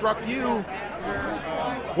that struck you.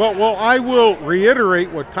 Well, I will reiterate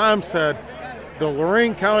what Tom said. The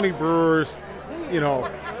Lorain County brewers,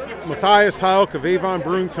 Mathias Hauck of Avon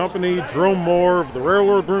Brewing Company, Jerome Moore of the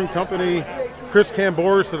Railroad Brewing Company, Chris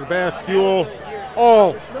Camboris of the Bastille,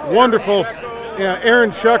 all wonderful.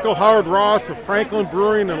 Aaron Shekel, Howard Ross of Franklin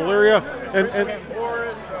Brewing in Elyria,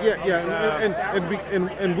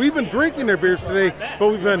 and we've been drinking their beers today, but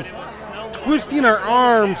we've been twisting our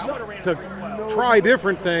arms to try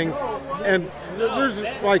different things. And there's the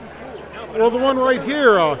one right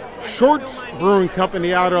here, Shorts Brewing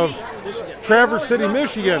Company out of Traverse City,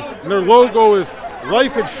 Michigan, and their logo is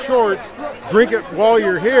 "Life at Shorts. Drink it while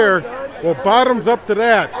you're here." Well, bottoms up to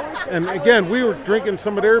that. And again, we were drinking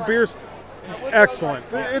some of their beers. Excellent.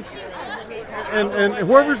 And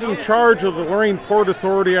whoever's in charge of the Lorain Port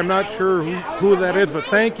Authority, I'm not sure who that is, but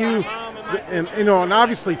thank you. And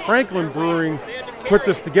obviously Franklin Brewing put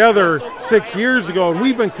this together 6 years ago, and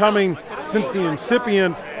we've been coming since the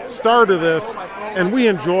incipient start of this, and we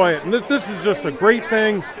enjoy it. And this is just a great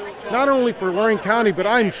thing, not only for Lorain County, but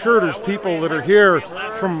I'm sure there's people that are here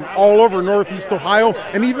from all over Northeast Ohio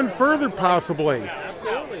and even further possibly.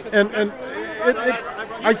 Absolutely. And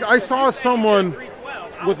I saw someone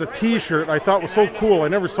with a T-shirt I thought was so cool. I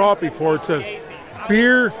never saw it before. It says,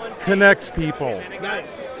 "Beer connects people."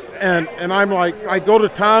 Nice. And I'm like, I go to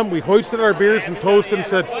Tom, we hoisted our beers and toasted and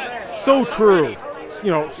said, so true.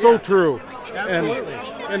 So true. Absolutely.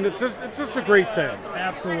 And it's just a great thing.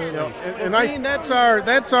 Absolutely. That's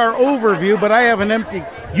our overview, but I have an empty.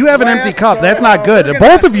 You have an empty cup. That's not good.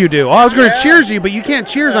 Both of you do. I was going to cheers you, but you can't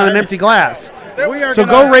cheers on an empty glass. So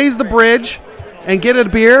go raise the bridge and get a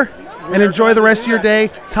beer and enjoy the rest of your day.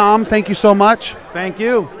 Tom, thank you so much. Thank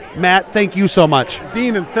you. Matt, thank you so much.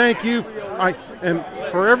 Dean, and thank you. And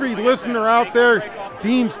for every listener out there,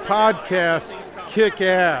 Dean's podcasts kick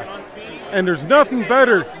ass. And there's nothing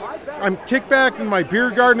better. I'm kicked back in my beer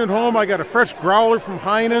garden at home. I got a fresh growler from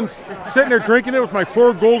Heinen's, sitting there drinking it with my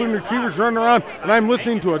 4 golden retrievers running around, and I'm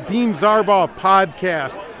listening to a Dean Zarbaugh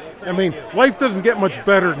podcast. I mean, life doesn't get much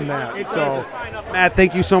better than that. So, Matt,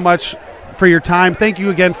 thank you so much for your time. Thank you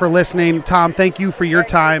again for listening. Tom, thank you for your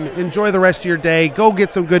time. Enjoy the rest of your day. Go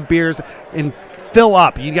get some good beers and fill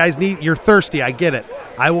up. You guys you're thirsty. I get it.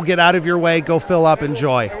 I will get out of your way. Go fill up.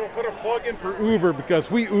 Enjoy. and we'll put a plug in for Uber because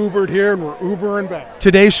we Ubered here and we're Ubering back.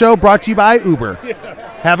 Today's show brought to you by Uber.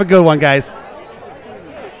 Have a good one, guys.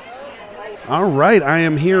 All right. I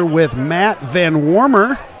am here with Matt Van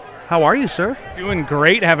Warmer. How are you, sir? Doing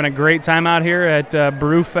great. Having a great time out here at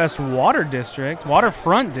Brewfest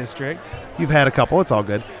Waterfront District. You've had a couple. It's all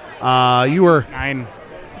good. You were 9.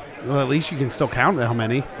 Well, at least you can still count how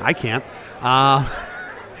many. I can't.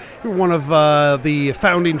 You're one of the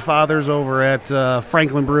founding fathers over at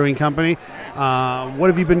Franklin Brewing Company. What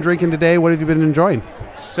have you been drinking today? What have you been enjoying?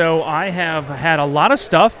 So I have had a lot of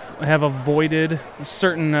stuff. I have avoided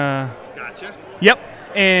certain... Gotcha. Yep.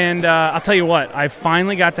 And I'll tell you what. I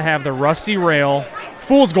finally got to have the Rusty Rail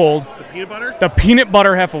Fool's Gold. The peanut butter? The peanut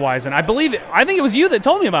butter Hefeweizen. I think it was you that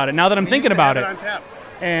told me about it now that I'm thinking about it. On tap.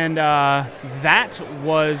 and that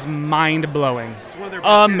was mind-blowing. It's one of their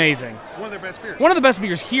best amazing. Beers. One of their best beers. One of the best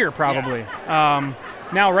beers here, probably. Yeah.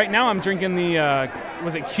 Right now, I'm drinking the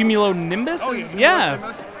was it Cumulonimbus? Oh,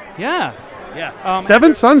 Yeah.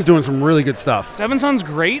 Seven Sun's doing some really good stuff. Seven Sun's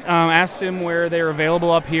great. Asked him where they're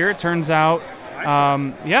available up here. It turns out,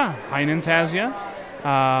 Heinen's has you,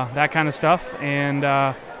 that kind of stuff, and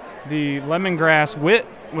the lemongrass wit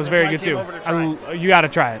was very good too. You got to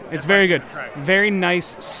try it. It's very good. Very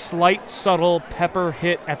nice, slight, subtle pepper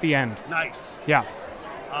hit at the end. Nice. Yeah.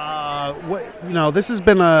 This has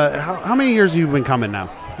been how many years have you been coming now?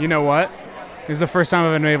 You know what? This is the first time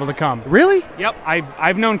I've been able to come. Really? Yep.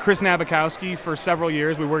 I've known Chris Nabokowski for several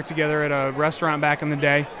years. We worked together at a restaurant back in the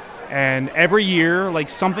day. And every year, like,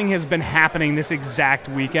 something has been happening this exact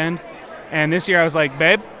weekend. And this year I was like,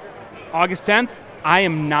 babe, August 10th, I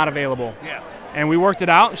am not available. Yes. And we worked it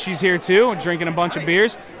out. She's here, too, drinking a bunch of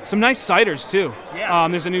beers. Some nice ciders, too. Yeah.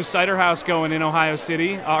 There's a new cider house going in Ohio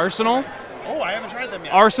City, Arsenal. Oh, I haven't tried them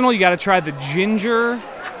yet. Arsenal, you got to try the ginger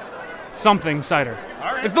something cider.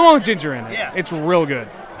 All right. It's the one with ginger in it. Yeah. It's real good.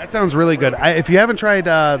 That sounds really good. If you haven't tried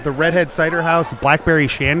the Redhead Cider House Blackberry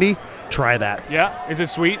Shandy, try that. Yeah. Is it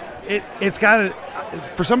sweet? It's got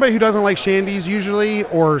for somebody who doesn't like shandies usually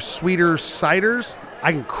or sweeter ciders,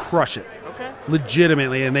 I can crush it. Okay.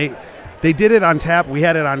 Legitimately, and they did it on tap. We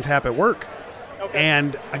had it on tap at work,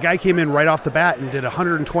 and a guy came in right off the bat and did a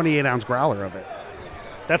 128-ounce growler of it.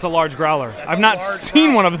 That's a large growler. I've not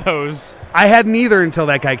seen one of those. I hadn't either until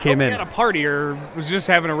that guy came in. At a party or was just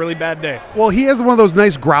having a really bad day. Well, he has one of those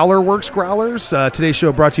nice Growler Works growlers. Today's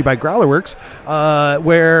show brought to you by Growler Works,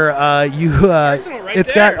 where you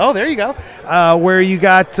it's there. got there you go, where you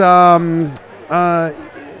got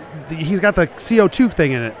he's got the CO2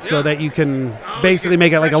 thing in it, so that you can basically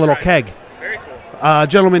make it like a little keg. Very cool.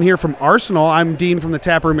 Gentleman here from Arsenal. I'm Dean from the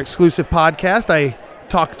Taproom Exclusive Podcast. I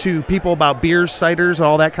talk to people about beers, ciders,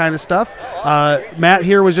 all that kind of stuff. Matt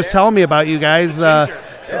here was just telling me about you guys. I'm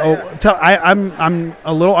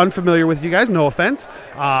a little unfamiliar with you guys. No offense.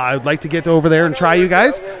 I'd like to get over there and try you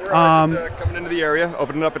guys. We're just coming into the area,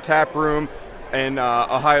 opening up a tap room in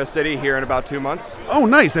Ohio City here in about 2 months. Oh,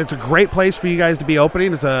 nice! That's a great place for you guys to be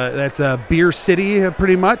opening. That's a beer city,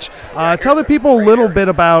 pretty much. Tell the people a little bit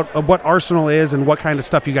about what Arsenal is and what kind of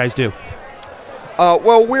stuff you guys do.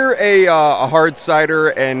 Well, we're a hard cider,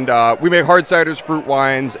 and we make hard ciders, fruit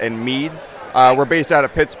wines, and meads. We're based out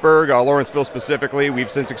of Pittsburgh, Lawrenceville specifically.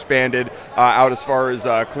 We've since expanded out as far as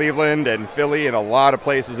Cleveland and Philly and a lot of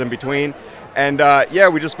places in between. And,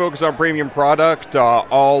 we just focus on premium product,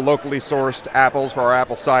 all locally sourced apples for our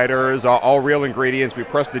apple ciders, all real ingredients. We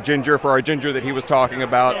press the ginger for our ginger that he was talking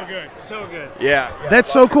about. So good. Yeah.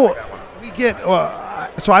 That's so cool. We get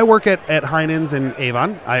so I work at Heinen's in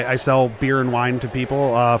Avon. I sell beer and wine to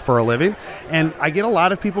people for a living, and I get a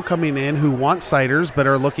lot of people coming in who want ciders but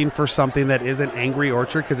are looking for something that isn't Angry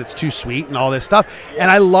Orchard because it's too sweet and all this stuff.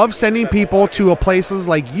 And I love sending people to places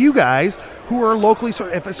like you guys who are locally.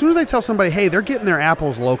 As soon as I tell somebody, hey, they're getting their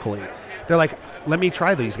apples locally, they're like, let me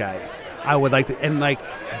try these guys. I would like to, and like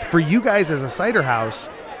for you guys as a cider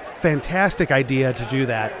house. Fantastic idea to do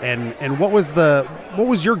that. And what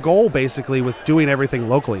was your goal basically with doing everything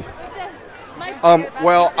locally?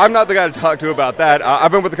 Well, I'm not the guy to talk to about that.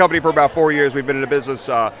 I've been with the company for about 4 years. We've been in the business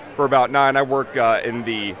for about 9. I work in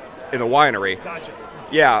the winery. Gotcha.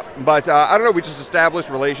 Yeah, but I don't know. We just established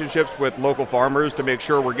relationships with local farmers to make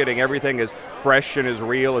sure we're getting everything as fresh and as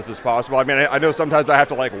real as possible. I mean, I know sometimes I have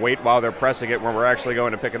to wait while they're pressing it when we're actually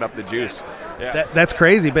going and picking up the juice. Yeah. That's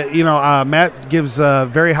crazy, but Matt gives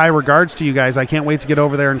very high regards to you guys. I can't wait to get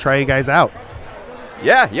over there and try you guys out.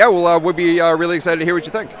 Yeah. Well, we'll be really excited to hear what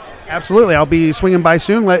you think. Absolutely. I'll be swinging by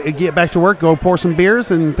soon. Get back to work, go pour some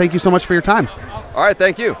beers, and thank you so much for your time. All right,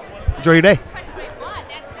 thank you. Enjoy your day.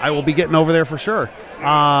 I will be getting over there for sure.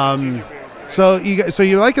 So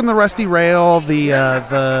you're liking the Rusty Rail, the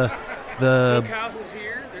Bookhouse is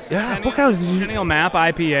here. Bookhouse. Centennial Map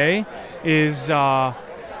IPA is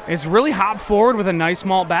it's really hop forward with a nice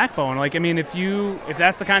malt backbone. Like, I mean, if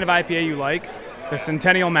that's the kind of IPA you like, the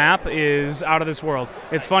Centennial Map is out of this world.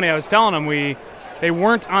 It's funny. I was telling them they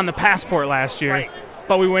weren't on the passport last year,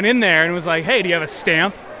 but we went in there and it was like, hey, do you have a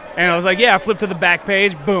stamp? And I was like, yeah. I flipped to the back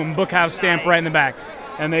page, boom, Bookhouse stamp right in the back.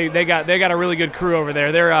 And they got a really good crew over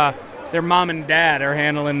there. Their mom and dad are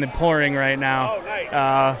handling the pouring right now. Oh,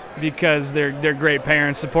 nice. Because they're great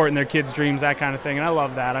parents, supporting their kids' dreams, that kind of thing. And I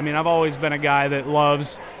love that. I mean, I've always been a guy that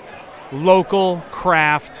loves local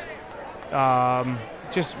craft,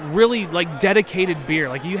 just really dedicated beer.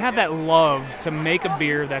 Like, you have that love to make a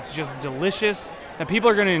beer that's just delicious, that people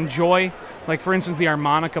are going to enjoy. Like, for instance, the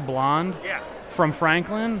Harmonica Blonde. Yeah. from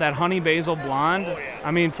Franklin, that honey basil blonde.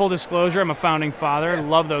 I mean, full disclosure, I'm a founding father.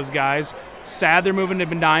 Love those guys. Sad they're moving to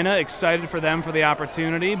Medina. Excited for them for the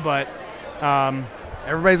opportunity, but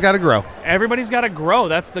everybody's got to grow. Everybody's got to grow.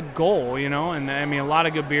 That's the goal, you know. And I mean, a lot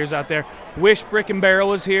of good beers out there. Wish Brick and Barrel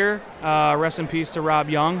was here. Rest in peace to Rob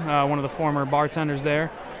Young, one of the former bartenders there.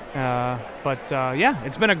 But yeah,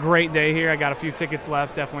 it's been a great day here. I got a few tickets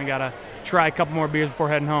left. Definitely got to try a couple more beers before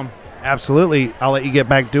heading home. Absolutely. I'll let you get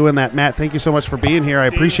back doing that. Matt, thank you so much for being here. I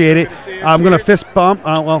appreciate it. I'm going to fist bump.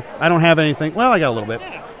 Well, I don't have anything. Well, I got a little bit.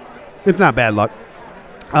 It's not bad luck.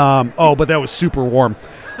 But that was super warm.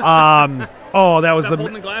 That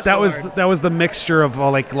was the mixture of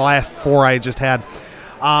like the last 4 I just had.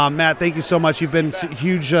 Matt, thank you so much. You've been a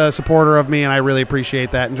huge supporter of me, and I really appreciate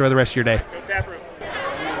that. Enjoy the rest of your day.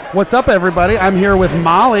 What's up, everybody? I'm here with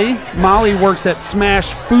Molly. Molly works at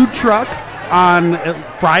Smash Food Truck on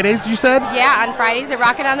Fridays, you said? Yeah, on Fridays at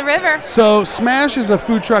Rockin' on the River. So Smash is a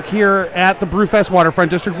food truck here at the Brewfest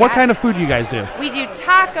Waterfront District. What kind of food do you guys do? We do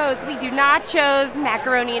tacos, we do nachos,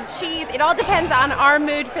 macaroni and cheese. It all depends on our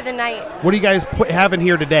mood for the night. What do you guys having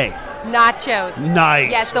here today? Nachos.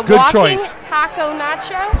 Nice. Yes, the good walking choice. Taco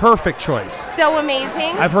nacho. Perfect choice. So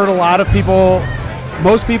amazing. I've heard a lot of people,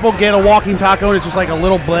 most people get a walking taco and it's just like a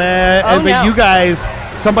little bleh. But you guys,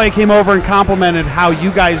 somebody came over and complimented how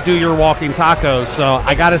you guys do your walking tacos. So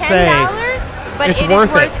I got to say, but it's it worth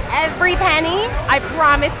is worth every penny. I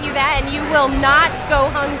promise you that, and you will not go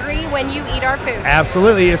hungry when you eat our food.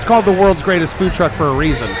 Absolutely. It's called the world's greatest food truck for a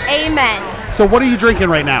reason. Amen. So what are you drinking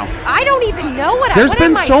right now? I don't even know what There's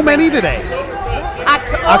been so many today.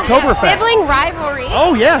 Oktoberfest. Sibling rivalry.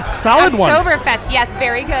 Oh, yeah. Solid one. Oktoberfest. Yes,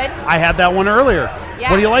 very good. I had that one earlier. Yeah.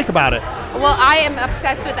 What do you like about it? Well, I am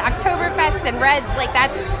obsessed with Oktoberfest and Reds. Like,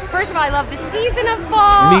 that's, first of all, I love the season of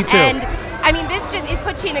fall. Me too. And, I mean, it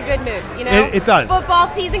puts you in a good mood, you know? It does. Football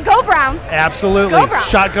season. Go Browns. Absolutely. Go Browns.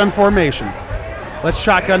 Shotgun formation. Let's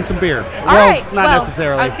shotgun some beer. All right. Not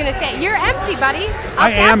necessarily. I was going to say, you're empty, buddy.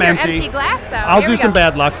 I am your empty glass, though. I'll do some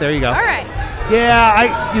bad luck. There you go. All right. Yeah,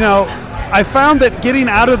 I found that getting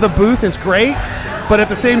out of the booth is great, but at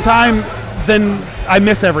the same time, then I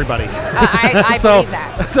miss everybody. I believe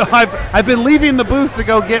that. So I've been leaving the booth to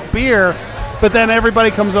go get beer, but then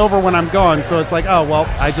everybody comes over when I'm gone, so it's like, oh, well,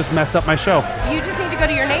 I just messed up my show. You just need to go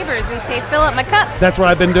to your neighbors and say, fill up my cup. That's what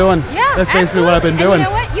I've been doing. Yeah, that's basically what I've been doing. And you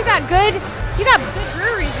know what? You got good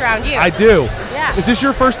breweries around you. I do. Yeah. Is this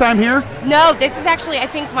your first time here? No, this is actually, I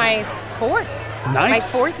think, my 4th.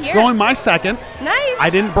 Nice. My 4th year. Going my 2nd. Nice. I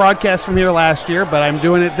didn't broadcast from here last year, but I'm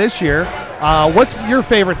doing it this year. What's your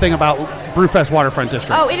favorite thing about Brewfest Waterfront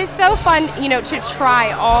District? Oh, it is so fun, to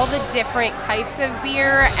try all the different types of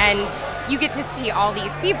beer, and you get to see all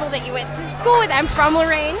these people that you went to school with. I'm from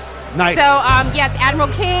Lorain. Nice. So, yes, Admiral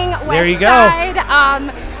King, West there you go. Side.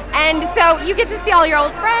 And so you get to see all your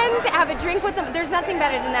old friends, have a drink with them. There's nothing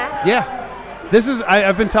better than that. Yeah.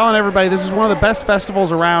 I've been telling everybody, this is one of the best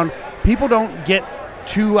festivals around. People don't get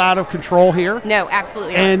too out of control here. No,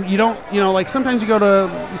 absolutely not. And you don't, like sometimes you go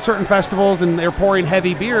to certain festivals and they're pouring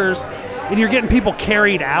heavy beers and you're getting people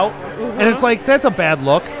carried out. Mm-hmm. And it's like, that's a bad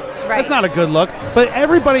look. Right. That's not a good look. But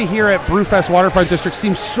everybody here at Brewfest Waterfront District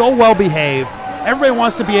seems so well behaved. Everybody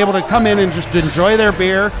wants to be able to come in and just enjoy their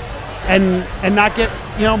beer and not get,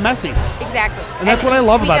 messy. Exactly. And that's what I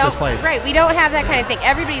love about this place. Right. We don't have that kind of thing.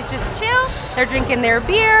 Everybody's just chill. They're drinking their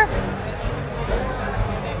beer.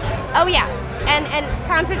 Oh, yeah. And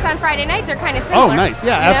concerts on Friday nights are kind of similar. Oh, nice.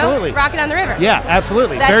 Yeah, absolutely. Rockin' on the River. Yeah,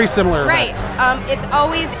 absolutely. Very similar. Right.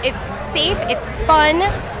 It's safe, it's fun,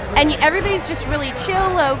 and everybody's just really chill,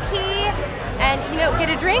 low-key, and, get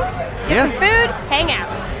a drink, get some food, hang out.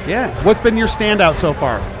 Yeah. What's been your standout so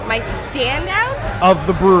far? My standout? Of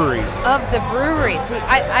the breweries.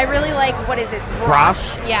 I really like, what is this?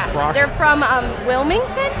 Brosh? Yeah. Brosh. They're from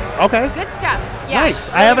Wilmington. Okay. Good stuff. Yeah.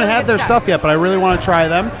 Nice. I haven't had their stuff yet, but I really want to try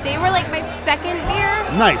them. They were like my second beer.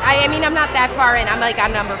 Nice. I mean, I'm not that far in. I'm like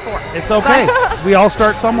on number 4. It's okay. We all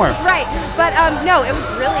start somewhere. Right. But no, it was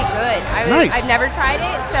really good. Nice. I've never tried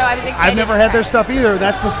it, so I was excited. I've never had their stuff either.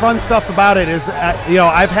 That's the fun stuff about it is,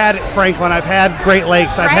 I've had Franklin, I've had Great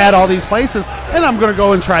Lakes, I've had all these places, and I'm going to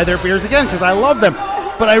go and try their beers again because I love them.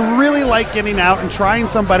 But I really like getting out and trying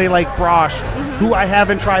somebody like Brosh, who I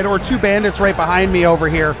haven't tried, or Two Bandits right behind me over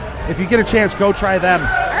here. If you get a chance, go try them.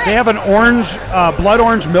 Right. They have an blood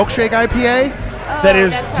orange milkshake IPA that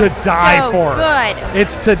is to die for. Good.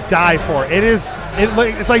 It's to die for.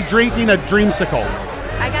 It's like drinking a dreamsicle.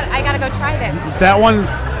 I gotta go try this.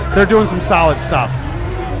 They're doing some solid stuff.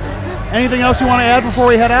 Anything else you want to add before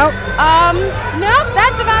we head out? No,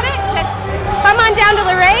 that's about it. Just come on down to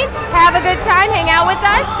Lorain, have a good time, hang out with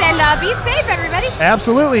us, and be safe, everybody.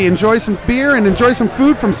 Absolutely. Enjoy some beer and enjoy some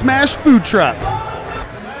food from Smash Food Truck.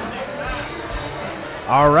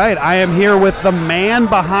 All right, I am here with the man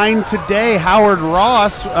behind today, Howard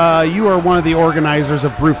Ross. You are one of the organizers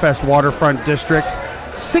of Brewfest Waterfront District.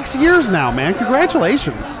 6 years now, man.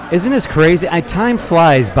 Congratulations. Isn't this crazy? Time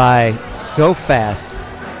flies by so fast.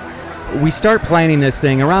 We start planning this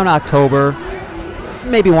thing around October,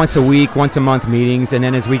 maybe once a week, once a month meetings, and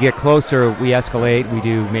then as we get closer, we escalate. We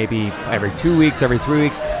do maybe every 2 weeks, every 3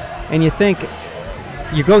 weeks, and you think,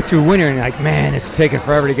 you go through winter and you're like, man, it's taking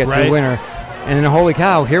forever to get through winter. And then, holy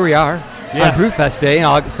cow, here we are on Brewfest Day,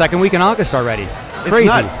 second week in August already.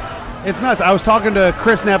 Crazy. It's nuts. I was talking to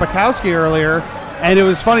Chris Nabokowski earlier, and it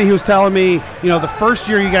was funny. He was telling me, the first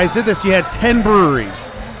year you guys did this, you had 10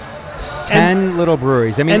 breweries. 10 little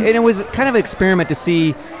breweries. I mean, and it was kind of an experiment to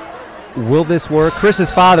see, will this work? Chris's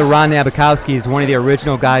father, Ron Nabokowski, is one of the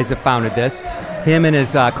original guys that founded this. Him and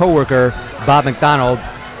his co-worker, Bob McDonald,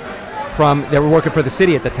 they were working for the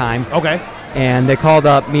city at the time. Okay. And they called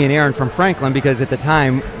up me and Aaron from Franklin because at the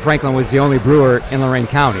time, Franklin was the only brewer in Lorain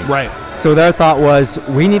County. Right. So their thought was,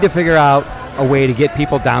 we need to figure out a way to get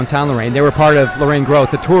people downtown Lorain. They were part of Lorain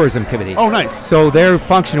Growth, the tourism committee. Oh, nice. So their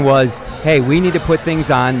function was, hey, we need to put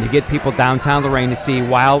things on to get people downtown Lorain to see,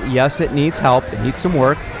 while, yes, it needs help, it needs some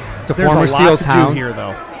work. It's a former steel town here,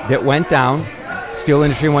 though. That went down. Steel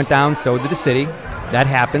industry went down, so did the city. That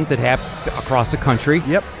happens. It happens across the country.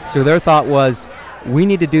 Yep. So their thought was, we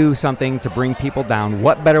need to do something to bring people down.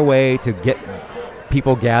 What better way to get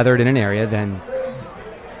people gathered in an area than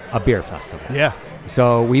a beer festival? Yeah.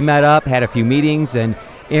 So we met up, had a few meetings, and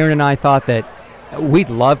Aaron and I thought that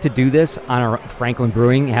we'd love to do this on our Franklin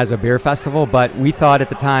Brewing has a beer festival, but we thought at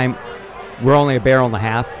the time we're only a barrel and a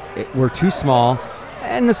half. We're too small.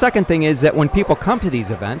 And the second thing is that when people come to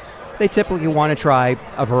these events, they typically want to try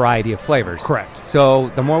a variety of flavors. Correct. So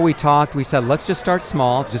the more we talked, we said, let's just start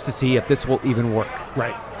small just to see if this will even work.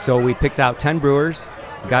 Right. So we picked out 10 brewers,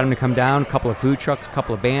 got them to come down, a couple of food trucks, a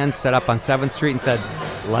couple of bands, set up on 7th Street and said,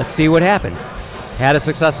 let's see what happens. Had a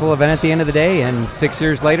successful event at the end of the day, and 6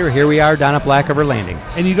 years later, here we are down at Black River Landing.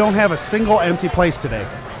 And you don't have a single empty place today.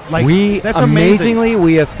 That's amazingly, amazing.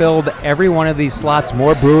 we have filled every one of these slots,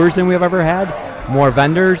 more brewers than we've ever had, more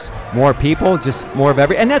vendors, more people, just more of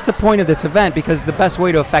every. And that's the point of this event, because the best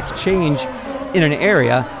way to affect change in an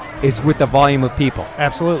area is with the volume of people.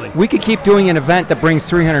 Absolutely. We could keep doing an event that brings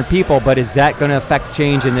 300 people, but is that going to affect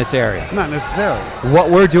change in this area? Not necessarily.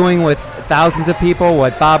 What we're doing with thousands of people,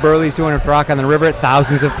 what Bob Early's doing at Rock on the River,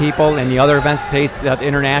 thousands of people, and the other events, Taste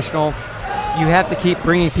International, you have to keep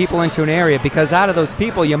bringing people into an area, because out of those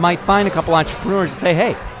people, you might find a couple entrepreneurs and say,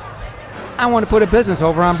 hey, I want to put a business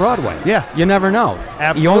over on Broadway. Yeah. You never know.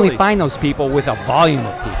 Absolutely. You only find those people with a volume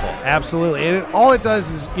of people. Absolutely. And all it does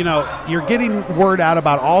is, you're getting word out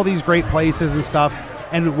about all these great places and stuff.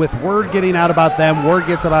 And with word getting out about them, word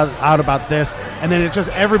gets out about this, and then it just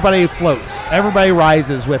everybody floats. Everybody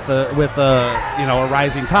rises with a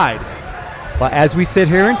rising tide. Well, as we sit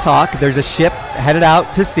here and talk, there's a ship headed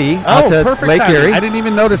out to sea, out to perfect Lake timing. Erie. I didn't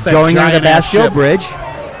even notice that. Going on the giant-ass Bastille ship. Bridge,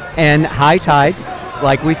 and high tide,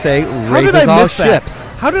 like we say, raises all ships.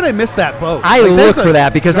 How did I miss that boat? I look for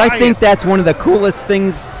that because I think that's one of the coolest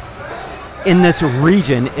things in this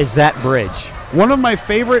region is that bridge. One of my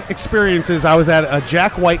favorite experiences, I was at a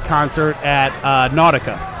Jack White concert at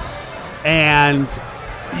Nautica. And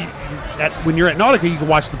when you're at Nautica, you can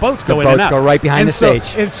watch the boats go in and out. The boats go right behind the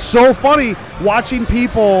stage. It's so funny watching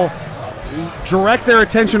people direct their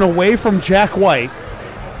attention away from Jack White.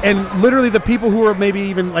 And literally the people who are maybe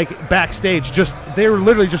even like backstage, they were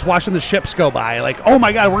literally just watching the ships go by. Like, oh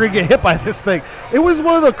my God, we're going to get hit by this thing. It was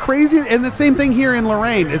one of the craziest, and the same thing here in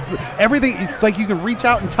Lorain. It's everything, it's like you can reach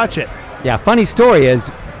out and touch it. Yeah, funny story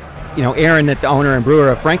is, Aaron, the owner and brewer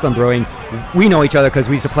of Franklin Brewing, we know each other because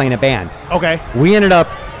we used to play in a band. Okay. We ended up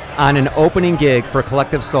on an opening gig for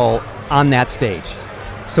Collective Soul on that stage.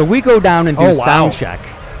 So we go down and do sound check.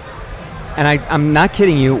 And I'm not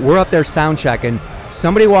kidding you, we're up there sound checking.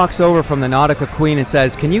 Somebody walks over from the Nautica Queen and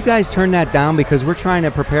says, can you guys turn that down because we're trying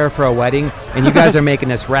to prepare for a wedding and you guys are making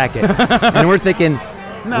this racket. And we're thinking,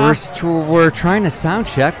 we're trying to sound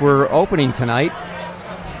check, we're opening tonight.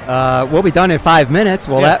 We'll be done in 5 minutes.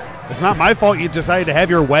 Well, it's not my fault you decided to have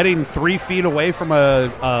your wedding 3 feet away from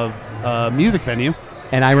a music venue.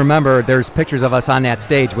 And I remember there's pictures of us on that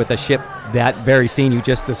stage with a ship, that very scene you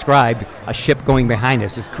just described, a ship going behind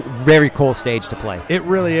us. It's a very cool stage to play. It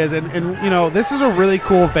really is. And this is a really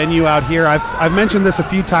cool venue out here. I've mentioned this a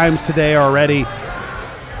few times today already.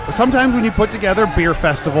 sometimes when you put together beer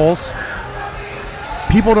festivals,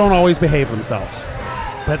 people don't always behave themselves.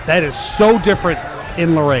 But that is so different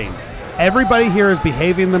in Lorain. Everybody here is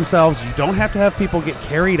behaving themselves. You don't have to have people get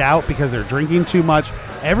carried out because they're drinking too much.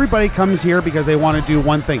 Everybody comes here because they want to do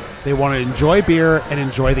one thing. They want to enjoy beer and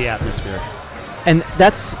enjoy the atmosphere. And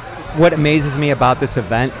that's what amazes me about this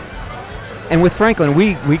event. And with Franklin,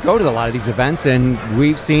 we go to a lot of these events, and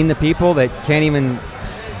we've seen the people that can't even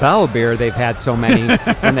spell beer. They've had so many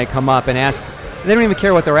when they come up and ask. They don't even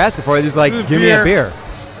care what they're asking for. They're just like, give me a beer.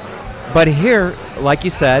 But here, like you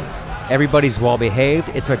said, everybody's well behaved.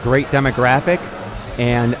 It's a great demographic,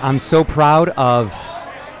 and I'm so proud of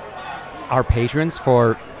our patrons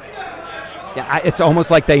for. It's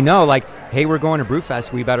almost like they know, like, hey, we're going to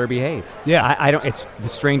Brewfest. We better behave. Yeah, I don't. It's the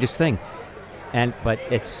strangest thing, but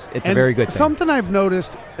it's a very good thing. Something I've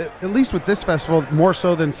noticed, at least with this festival, more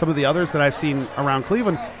so than some of the others that I've seen around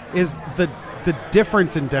Cleveland, is the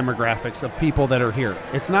difference in demographics of people that are here.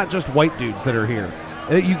 It's not just white dudes that are here.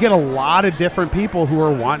 You get a lot of different people who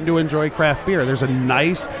are wanting to enjoy craft beer. There's a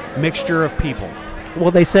nice mixture of people.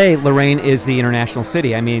 Well, they say Lorain is the international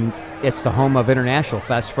city. I mean, it's the home of International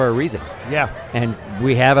Fest for a reason. Yeah. And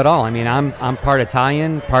we have it all. I mean, I'm part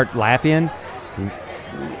Italian, part Latvian,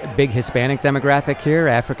 big Hispanic demographic here,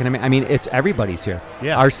 African American. I mean, it's everybody's here.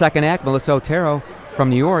 Yeah. Our second act, Melissa Otero from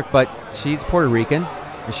New York, but she's Puerto Rican.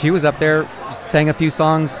 She was up there, sang a few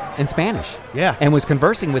songs in Spanish. Yeah. And was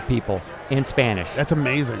conversing with people in Spanish. That's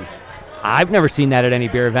amazing. I've never seen that at any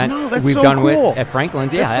beer event we've so done cool. with at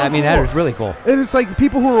Franklin's. Yeah, That's so I mean, cool. that is really cool. And it's like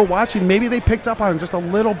people who are watching, maybe they picked up on just a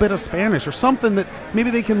little bit of Spanish or something that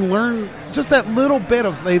maybe they can learn, just that little bit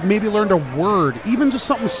of, they maybe learned a word, even just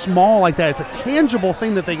something small like that. It's a tangible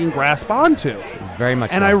thing that they can grasp onto. Very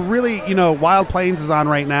much and so. I really, Wild Plains is on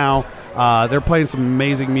right now. They're playing some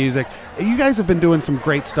amazing music. You guys have been doing some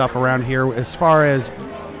great stuff around here as far as,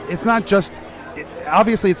 it's not just,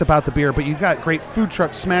 obviously it's about the beer, but you've got great food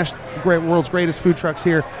trucks, Smash, the great world's greatest food trucks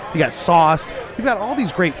here. You got Sauced. You've got all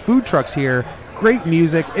these great food trucks here, great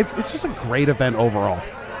music. It's just a great event overall.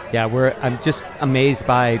 Yeah, I'm just amazed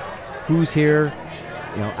by who's here.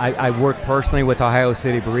 I work personally with Ohio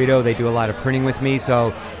City Burrito. They do a lot of printing with me,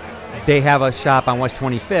 so they have a shop on West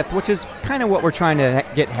 25th, which is kind of what we're trying to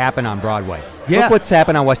get happen on Broadway. Yeah. Look what's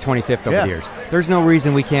happened on West 25th over the years. There's no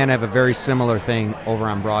reason we can't have a very similar thing over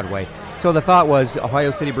on Broadway. So the thought was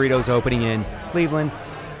Ohio City Burrito's opening in Cleveland,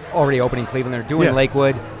 already opening Cleveland. They're doing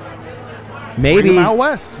Lakewood. Maybe bring them out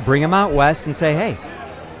west. Bring them out west and say, hey,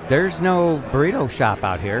 there's no burrito shop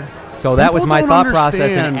out here. So that was my thought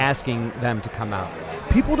process in asking them to come out.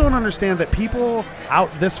 People don't understand that people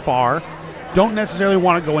out this far don't necessarily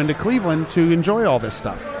want to go into Cleveland to enjoy all this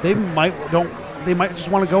stuff. They might just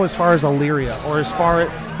want to go as far as Elyria or as far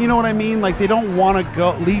as, you know what I mean? Like they don't want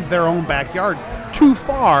to leave their own backyard too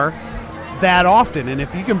far that often. And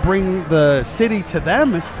if you can bring the city to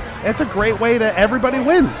them, it's a great way to everybody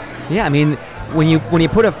wins. Yeah, I mean, when you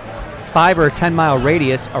put a 5 or 10 mile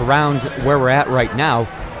radius around where we're at right now,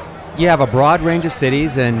 you have a broad range of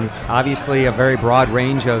cities and obviously a very broad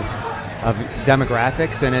range of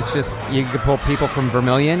demographics, and it's just, you can pull people from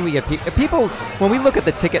Vermilion. We get people, when we look at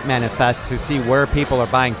the ticket manifest to see where people are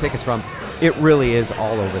buying tickets from, it really is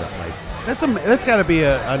all over the place. That's got to be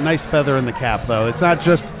a nice feather in the cap, though. It's not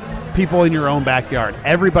just people in your own backyard.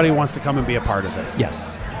 Everybody wants to come and be a part of this.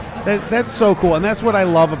 Yes. That's so cool, and that's what I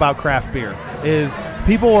love about craft beer, is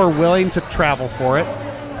people are willing to travel for it,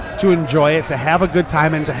 to enjoy it, to have a good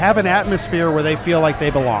time, and to have an atmosphere where they feel like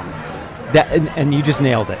they belong. And you just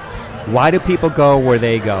nailed it. Why do people go where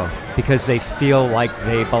they go? Because they feel like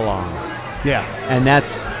they belong. Yeah. And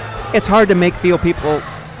it's hard to make people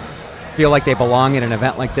feel like they belong at an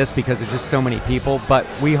event like this because there's just so many people, but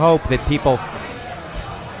we hope that people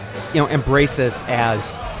embrace this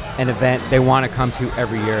as an event they want to come to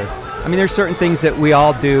every year. I mean, there's certain things that we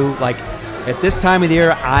all do, like at this time of the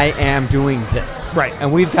year, I am doing this. Right.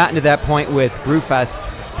 And we've gotten to that point with Brewfest.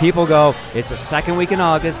 People go, it's the second week in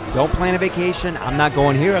August, don't plan a vacation, I'm not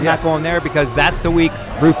going here, I'm not going there, because that's the week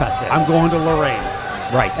Brewfest is. I'm going to Lorain.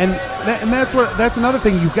 Right. And that's another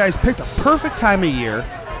thing. You guys picked a perfect time of year.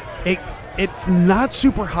 It's not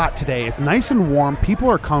super hot today. It's nice and warm. People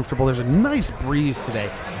are comfortable. There's a nice breeze today.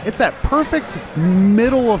 It's that perfect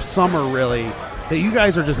middle of summer, really, that you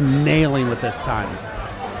guys are just nailing with this time.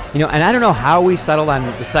 And I don't know how we settled on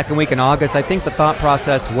the second week in August. I think the thought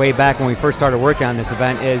process way back when we first started working on this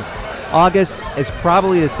event is August is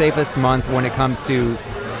probably the safest month when it comes to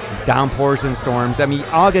downpours and storms. I mean,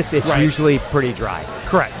 August, it's usually pretty dry.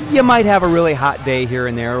 Correct. You might have a really hot day here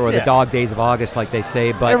and there, or the dog days of August, like they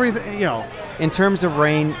say, but everything, in terms of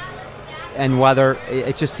rain and weather,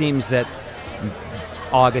 it just seems that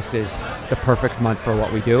August is the perfect month for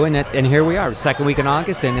what we do, and here we are, second week in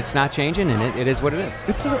August, and it's not changing, and it is what it is.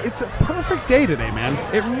 It's a perfect day today, man.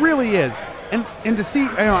 It really is. And to see,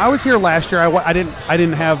 I was here last year. I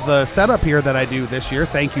didn't have the setup here that I do this year.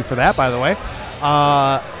 Thank you for that, by the way.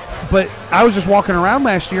 But I was just walking around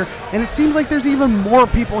last year, and it seems like there's even more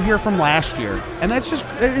people here from last year, and that's just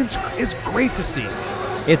it's great to see.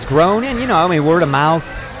 It's grown, and word of mouth.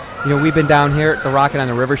 We've been down here at the Rockin' on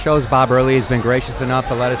the River shows. Bob Early has been gracious enough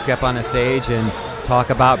to let us get up on the stage and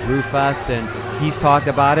talk about Brewfest, and he's talked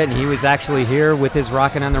about it, and he was actually here with his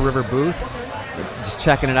Rockin' on the River booth, just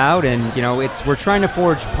checking it out, and we're trying to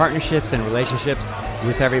forge partnerships and relationships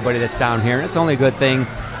with everybody that's down here, and it's only a good thing.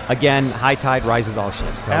 Again, high tide rises all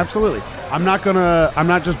ships. So. Absolutely. I'm not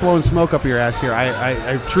just blowing smoke up your ass here.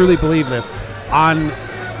 I truly believe this.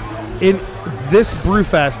 This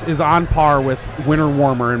Brewfest is on par with Winter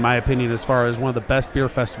Warmer, in my opinion, as far as one of the best beer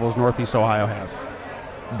festivals Northeast Ohio has.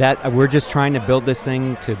 That we're just trying to build this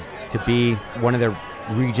thing to be one of the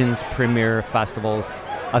region's premier festivals.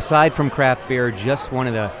 Aside from craft beer, just one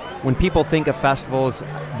of the, when people think of festivals,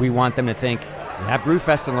 we want them to think, that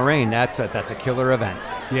Brewfest in Lorain, that's a killer event.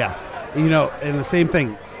 Yeah. And the same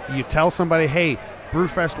thing, you tell somebody, hey,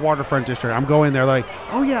 Brewfest Waterfront District, I'm going there. They're like,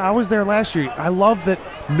 oh yeah, I was there last year. I love that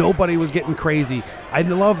nobody was getting crazy. I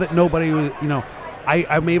love that nobody was,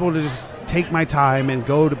 I'm able to just take my time and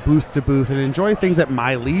go to booth and enjoy things at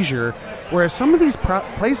my leisure, whereas some of these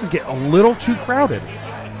places get a little too crowded.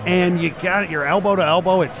 And you got your elbow to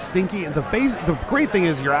elbow, it's stinky. And the great thing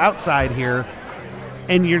is you're outside here,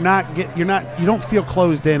 and you don't feel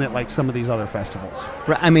closed in at like some of these other festivals.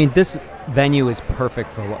 Right. This venue is perfect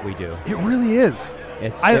for what we do. It really is.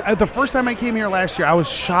 The first time I came here last year, I was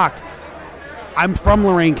shocked. I'm from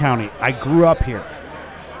Lorain County. I grew up here.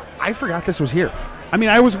 I forgot this was here.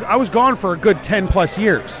 I was gone for a good 10 plus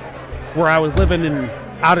years, where I was living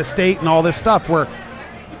out of state and all this stuff, where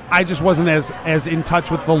I just wasn't as in touch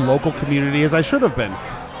with the local community as I should have been.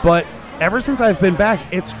 But ever since I've been back,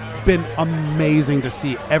 it's been amazing to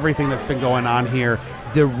see everything that's been going on here.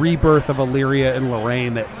 The rebirth of Elyria and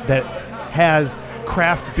Lorain that has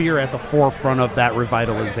craft beer at the forefront of that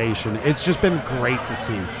revitalization. It's just been great to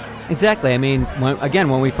see. Exactly.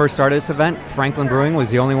 When we first started this event, Franklin Brewing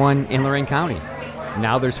was the only one in Lorain County.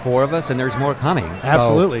 Now there's 4 of us, and there's more coming.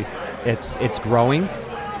 Absolutely. So it's growing,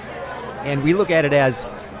 and we look at it as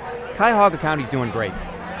Cuyahoga County's doing great.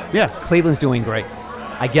 Yeah. Cleveland's doing great.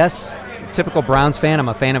 I guess, typical Browns fan, I'm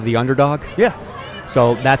a fan of the underdog. Yeah.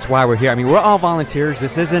 So that's why we're here. We're all volunteers.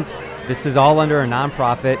 This is all under a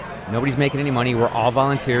nonprofit. Nobody's making any money. We're all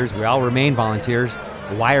volunteers. We all remain volunteers.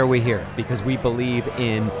 Why are we here? Because we believe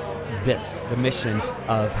in the mission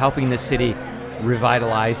of helping the city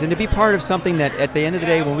revitalize and to be part of something that at the end of the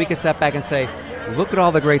day, when we can step back and say, look at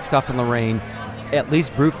all the great stuff in Lorain, at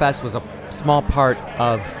least Brewfest was a small part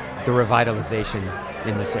of the revitalization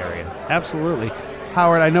in this area. Absolutely.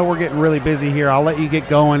 Howard, I know we're getting really busy here. I'll let you get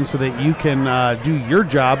going so that you can do your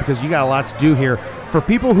job, because you got a lot to do here. For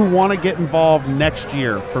people who want to get involved next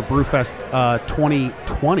year for Brewfest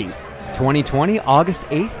 2020. 2020, August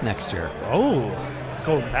 8th next year. Oh,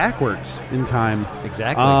 going backwards in time.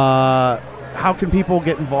 Exactly. How can people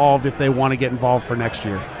get involved if they want to get involved for next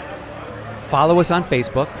year? Follow us on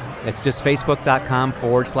Facebook. It's just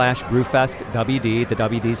facebook.com/BrewfestWD. The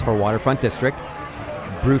WD's for Waterfront District.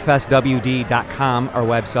 BrewfestWD.com, our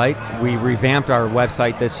website. We revamped our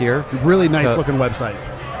website this year. Really nice looking website.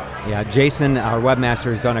 Yeah, Jason, our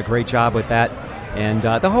webmaster, has done a great job with that. And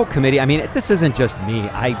the whole committee, this isn't just me.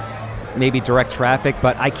 I maybe direct traffic,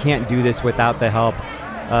 but I can't do this without the help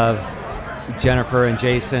of Jennifer and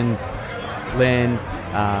Jason, Lynn,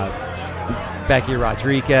 Becky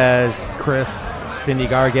Rodriguez, Chris, Cindy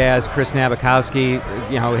Gargaz, Chris Nabokowski.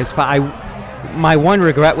 My one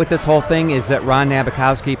regret with this whole thing is that Ron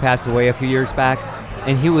Nabokowski passed away a few years back,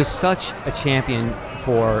 and he was such a champion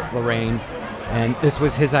for Lorain, and this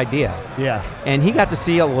was his idea. Yeah. And he got to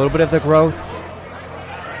see a little bit of the growth.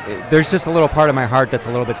 There's just a little part of my heart that's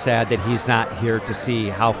a little bit sad that he's not here to see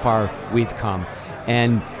how far we've come.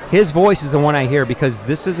 And his voice is the one I hear, because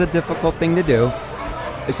this is a difficult thing to do.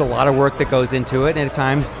 There's a lot of work that goes into it, and at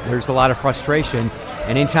times there's a lot of frustration.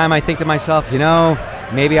 And anytime I think to myself,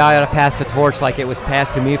 maybe I ought to pass the torch like it was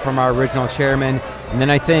passed to me from our original chairman, and then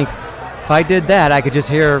I think, if I did that, I could just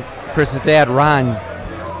hear Chris's dad, Ron,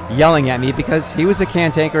 yelling at me, because he was a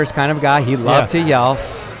cantankerous kind of guy. He loved to yell.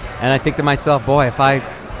 And I think to myself, boy, if I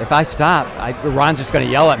stop, Ron's just going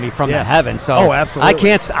to yell at me from the heavens. So absolutely. I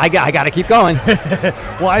can't. I got to keep going.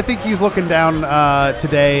 Well, I think he's looking down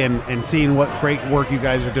today and seeing what great work you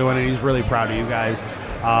guys are doing, and he's really proud of you guys.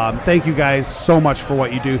 Thank you guys so much for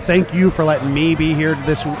what you do. Thank you for letting me be here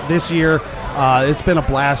this year. It's been a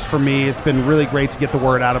blast for me. It's been really great to get the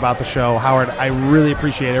word out about the show. Howard, I really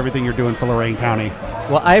appreciate everything you're doing for Lorain County.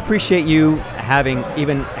 Well, I appreciate you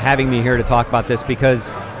having me here to talk about this, because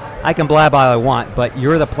I can blab all I want, but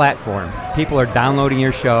you're the platform. People are downloading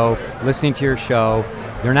your show, listening to your show.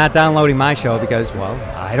 They're not downloading my show because, well,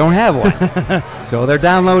 I don't have one. So they're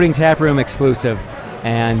downloading Taproom Exclusive.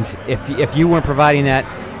 And if you weren't providing that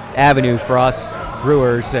avenue for us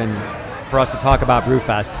brewers and for us to talk about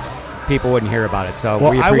Brewfest, people wouldn't hear about it. So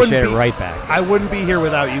we appreciate it right back. I wouldn't be here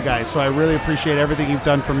without you guys. So I really appreciate everything you've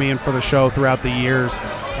done for me and for the show throughout the years.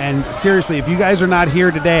 And seriously, if you guys are not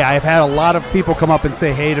here today, I've had a lot of people come up and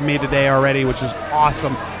say hey to me today already, which is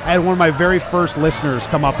awesome. I had one of my very first listeners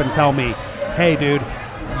come up and tell me, hey, dude,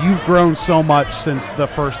 you've grown so much since the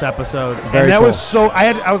first episode. Very and that cool. was so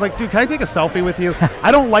I was like, dude, can I take a selfie with you?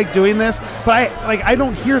 I don't like doing this, but I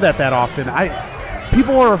don't hear that often.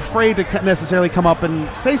 People are afraid to necessarily come up and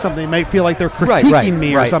say something. They might feel like they're critiquing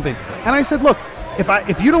me or something. And I said, look,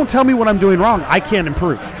 if you don't tell me what I'm doing wrong, I can't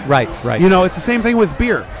improve. Right. You know, it's the same thing with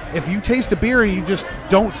beer. If you taste a beer and you just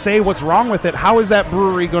don't say what's wrong with it, how is that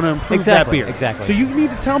brewery going to improve that beer? Exactly. So you need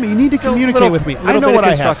to tell me. You need to communicate with me. I know what I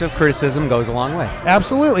have. Constructive criticism goes a long way.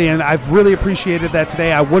 Absolutely, and I've really appreciated that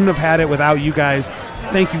today. I wouldn't have had it without you guys.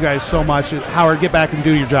 Thank you guys so much. Howard, get back and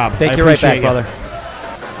do your job. Thank you right back, brother.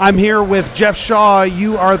 I'm here with Jeff Shaw.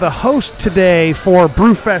 You are the host today for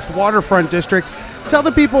Brewfest Waterfront District. Tell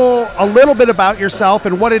the people a little bit about yourself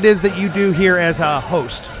and what it is that you do here as a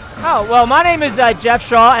host. Oh, well, my name is Jeff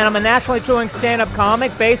Shaw, and I'm a nationally touring stand-up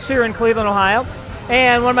comic based here in Cleveland, Ohio.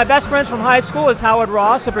 And one of my best friends from high school is Howard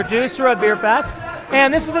Ross, a producer at Beerfest.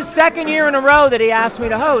 And this is the second year in a row that he asked me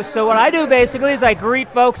to host. So what I do basically is I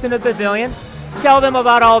greet folks in the pavilion, tell them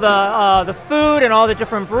about all the food and all the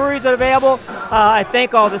different breweries that are available. I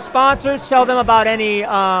thank all the sponsors, tell them about any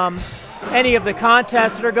of the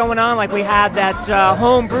contests that are going on. Like we had that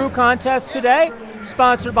home brew contest today,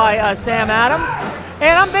 sponsored by Sam Adams.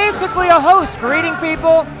 And I'm basically a host, greeting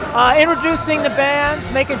people, introducing the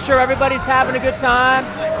bands, making sure everybody's having a good time,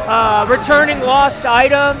 returning lost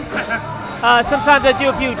items. Sometimes I do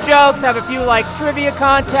a few jokes, have a few like trivia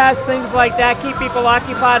contests, things like that, keep people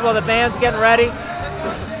occupied while the band's getting ready.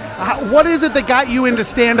 What is it that got you into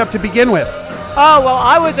stand-up to begin with? Oh, well,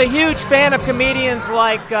 I was a huge fan of comedians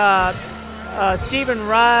like Stephen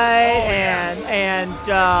Wright and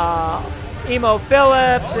Emo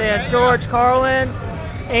Phillips and George Carlin.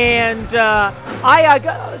 And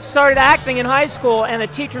I started acting in high school, and the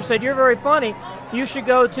teacher said, "You're very funny. You should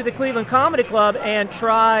go to the Cleveland Comedy Club and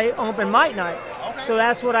try open mic night." Okay. So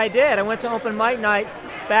that's what I did. I went to open mic night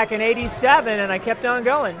back in '87, and I kept on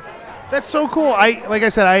going. That's so cool. Like I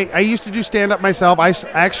said, I used to do stand-up myself. I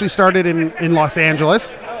actually started in Los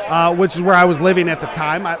Angeles, which is where I was living at the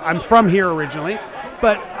time. I'm from here originally.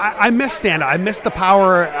 But I miss stand-up. I miss the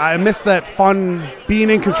power. I miss that fun, being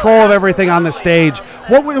in control of everything on the stage.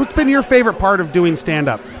 What's been your favorite part of doing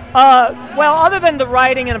stand-up? Well, other than the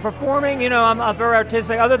writing and the performing, you know, I'm very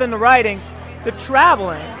artistic. Other than the writing, the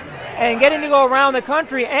traveling and getting to go around the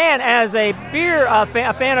country, and as a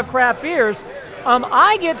fan of craft beers,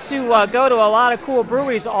 I get to go to a lot of cool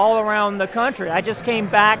breweries all around the country. I just came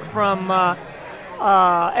back from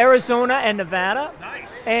Arizona and Nevada.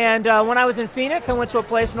 Nice. And when I was in Phoenix, I went to a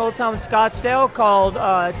place in Old Town Scottsdale called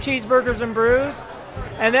Cheeseburgers and Brews.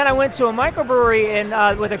 And then I went to a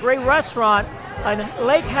microbrewery with a great restaurant in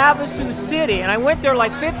Lake Havasu City. And I went there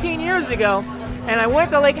like 15 years ago. And I went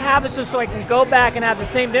to Lake Havasu so I can go back and have the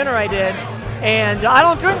same dinner I did. And I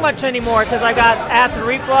don't drink much anymore because I got acid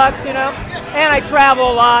reflux, you know, and I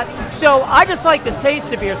travel a lot. So I just like the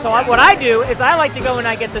taste of beer. So what I do is I like to go and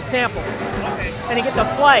I get the samples and I get the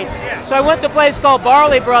flights. So I went to a place called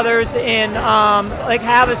Barley Brothers in Lake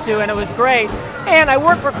Havasu, and it was great. And I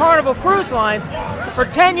worked for Carnival Cruise Lines. For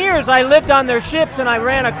 10 years, I lived on their ships and I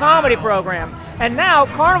ran a comedy program. And now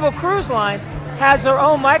Carnival Cruise Lines has their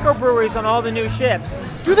own microbreweries on all the new ships.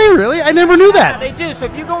 Do they really? I never knew that. Yeah, they do. So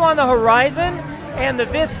if you go on the Horizon and the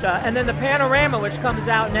Vista and then the Panorama, which comes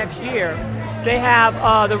out next year, they have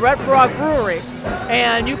the Red Frog Brewery.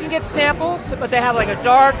 And you can get samples, but they have like a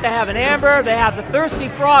dark, they have an amber, they have the Thirsty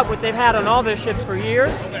Frog, which they've had on all their ships for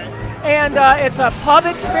years. And it's a pub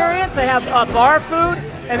experience. They have bar food,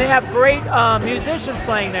 and they have great musicians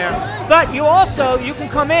playing there. But you can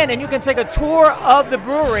come in and you can take a tour of the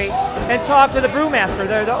brewery and talk to the brewmaster.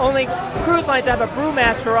 They're the only cruise lines that have a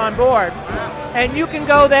brewmaster on board. And you can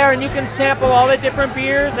go there and you can sample all the different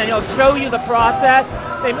beers, and he'll show you the process.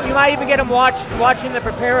 You might even get them watching them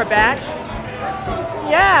prepare a batch.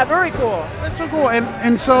 Yeah, very cool. That's so cool.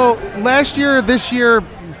 And so last year, this year,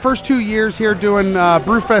 first 2 years here doing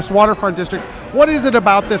Brewfest Waterfront District, what is it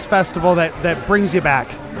about this festival that brings you back?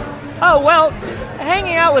 Oh, well,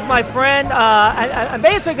 hanging out with my friend,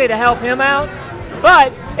 basically to help him out,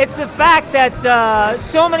 but it's the fact that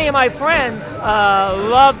so many of my friends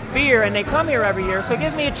love beer and they come here every year, so it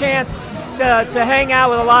gives me a chance to hang out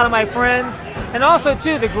with a lot of my friends, and also,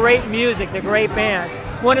 too, the great music, the great bands.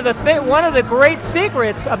 One of the great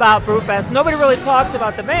secrets about Brewfest, nobody really talks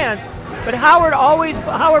about the bands, but Howard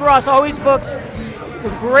Ross always books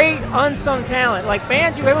great unsung talent, like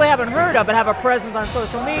bands you really haven't heard of but have a presence on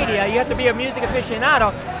social media. You have to be a music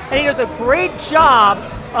aficionado, and he does a great job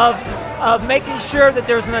of making sure that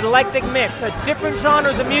there's an eclectic mix of different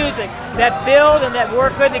genres of music that build and that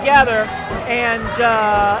work good together, and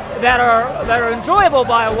that are enjoyable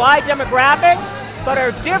by a wide demographic, but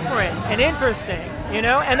are different and interesting. You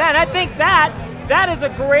know, and I think that is a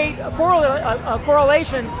great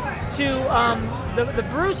correlation to the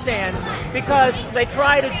brew stands, because they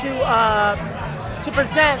try to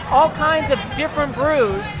present all kinds of different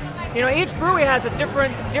brews. You know, each brewery has a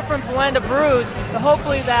different blend of brews,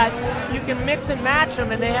 hopefully that you can mix and match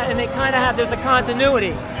them, and they kind of have, there's a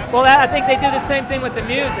continuity. Well, I think they do the same thing with the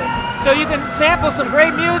music. So you can sample some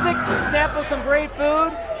great music, sample some great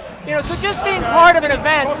food. You know, so just being part of an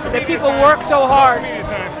event that people work so hard. There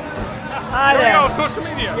we go, social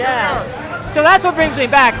media. Yeah. So that's what brings me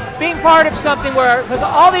back. Being part of something where, because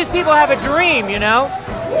all these people have a dream, you know,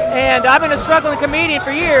 and I've been a struggling comedian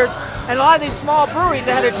for years, and a lot of these small breweries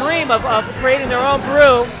that had a dream of creating their own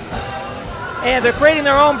brew, and they're creating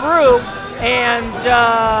their own brew, and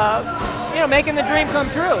you know, making the dream come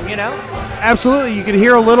true, you know. Absolutely. You can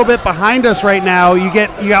hear a little bit behind us right now. You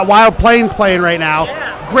got Wild Plains playing right now. Yeah.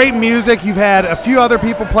 Great music. You've had a few other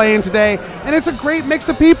people playing today, and it's a great mix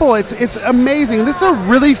of people. It's amazing. This is a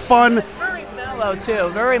really fun. Very mellow too.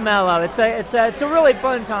 Very mellow. It's a really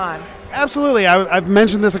fun time. Absolutely. I've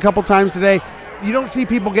mentioned this a couple times today. You don't see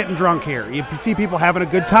people getting drunk here. You see people having a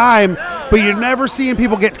good time, but you're never seeing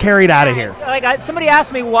people get carried out of here. Like somebody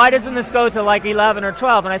asked me, why doesn't this go to like 11 or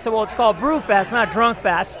 12? And I said, well, it's called Brewfest, not Drunk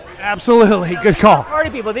Fest. Absolutely. Good call. Party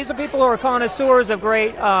people. These are people who are connoisseurs of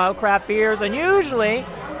great craft beers, and usually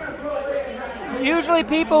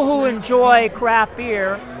people who enjoy craft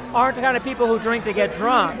beer aren't the kind of people who drink to get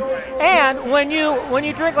drunk. And when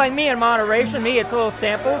you drink like me in moderation, it's little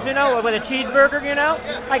samples, you know, with a cheeseburger, you know,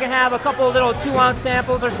 I can have a couple of little 2-ounce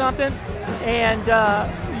samples or something, and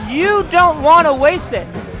you don't want to waste it.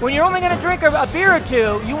 When you're only going to drink a beer or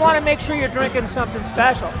two, you want to make sure you're drinking something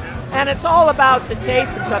special. And it's all about the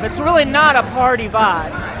taste and stuff. It's really not a party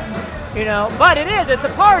vibe, you know, but it is. It's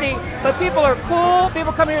a party, but people are cool.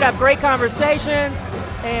 People come here to have great conversations.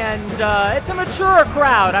 And it's a mature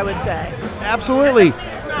crowd, I would say. Absolutely.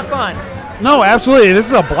 It's not fun. No, absolutely. This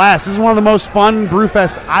is a blast. This is one of the most fun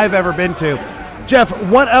Brewfest I've ever been to. Jeff,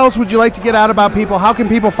 what else would you like to get out about people? How can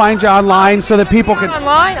people find you online so that people can...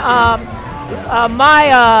 Online?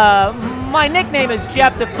 My nickname is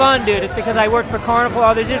Jeff the Fun Dude. It's because I work for Carnival.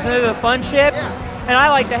 Others just know the fun ships. And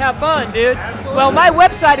I like to have fun, dude. Absolutely. Well, my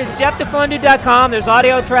website is jeffthefundude.com. There's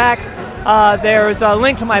audio tracks. There's a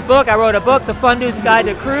link to my book. I wrote a book, The Fun Dude's Guide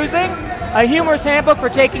to Cruising, a humorous handbook for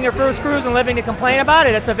taking your first cruise and living to complain about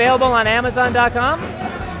it. It's available on Amazon.com.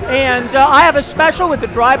 And I have a special with the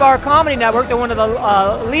Dry Bar Comedy Network. They're one of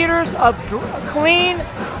the leaders of clean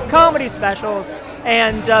comedy specials,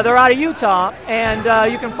 and they're out of Utah.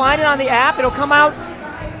 And you can find it on the app. It'll come out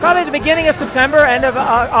probably at the beginning of September, end of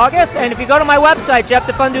August. And if you go to my website,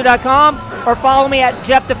 jeffthefundude.com, or follow me at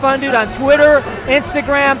Jeff the Fun Dude on Twitter,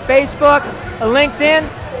 Instagram, Facebook,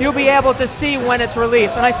 LinkedIn, you'll be able to see when it's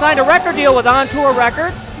released. And I signed a record deal with On Tour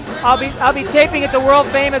Records. I'll be taping at the world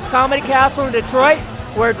famous Comedy Castle in Detroit,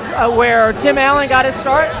 where Tim Allen got his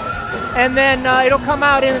start, and then it'll come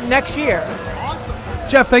out in next year. Awesome.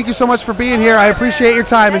 Jeff, thank you so much for being here. I appreciate your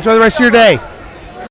time. Enjoy the rest of your day.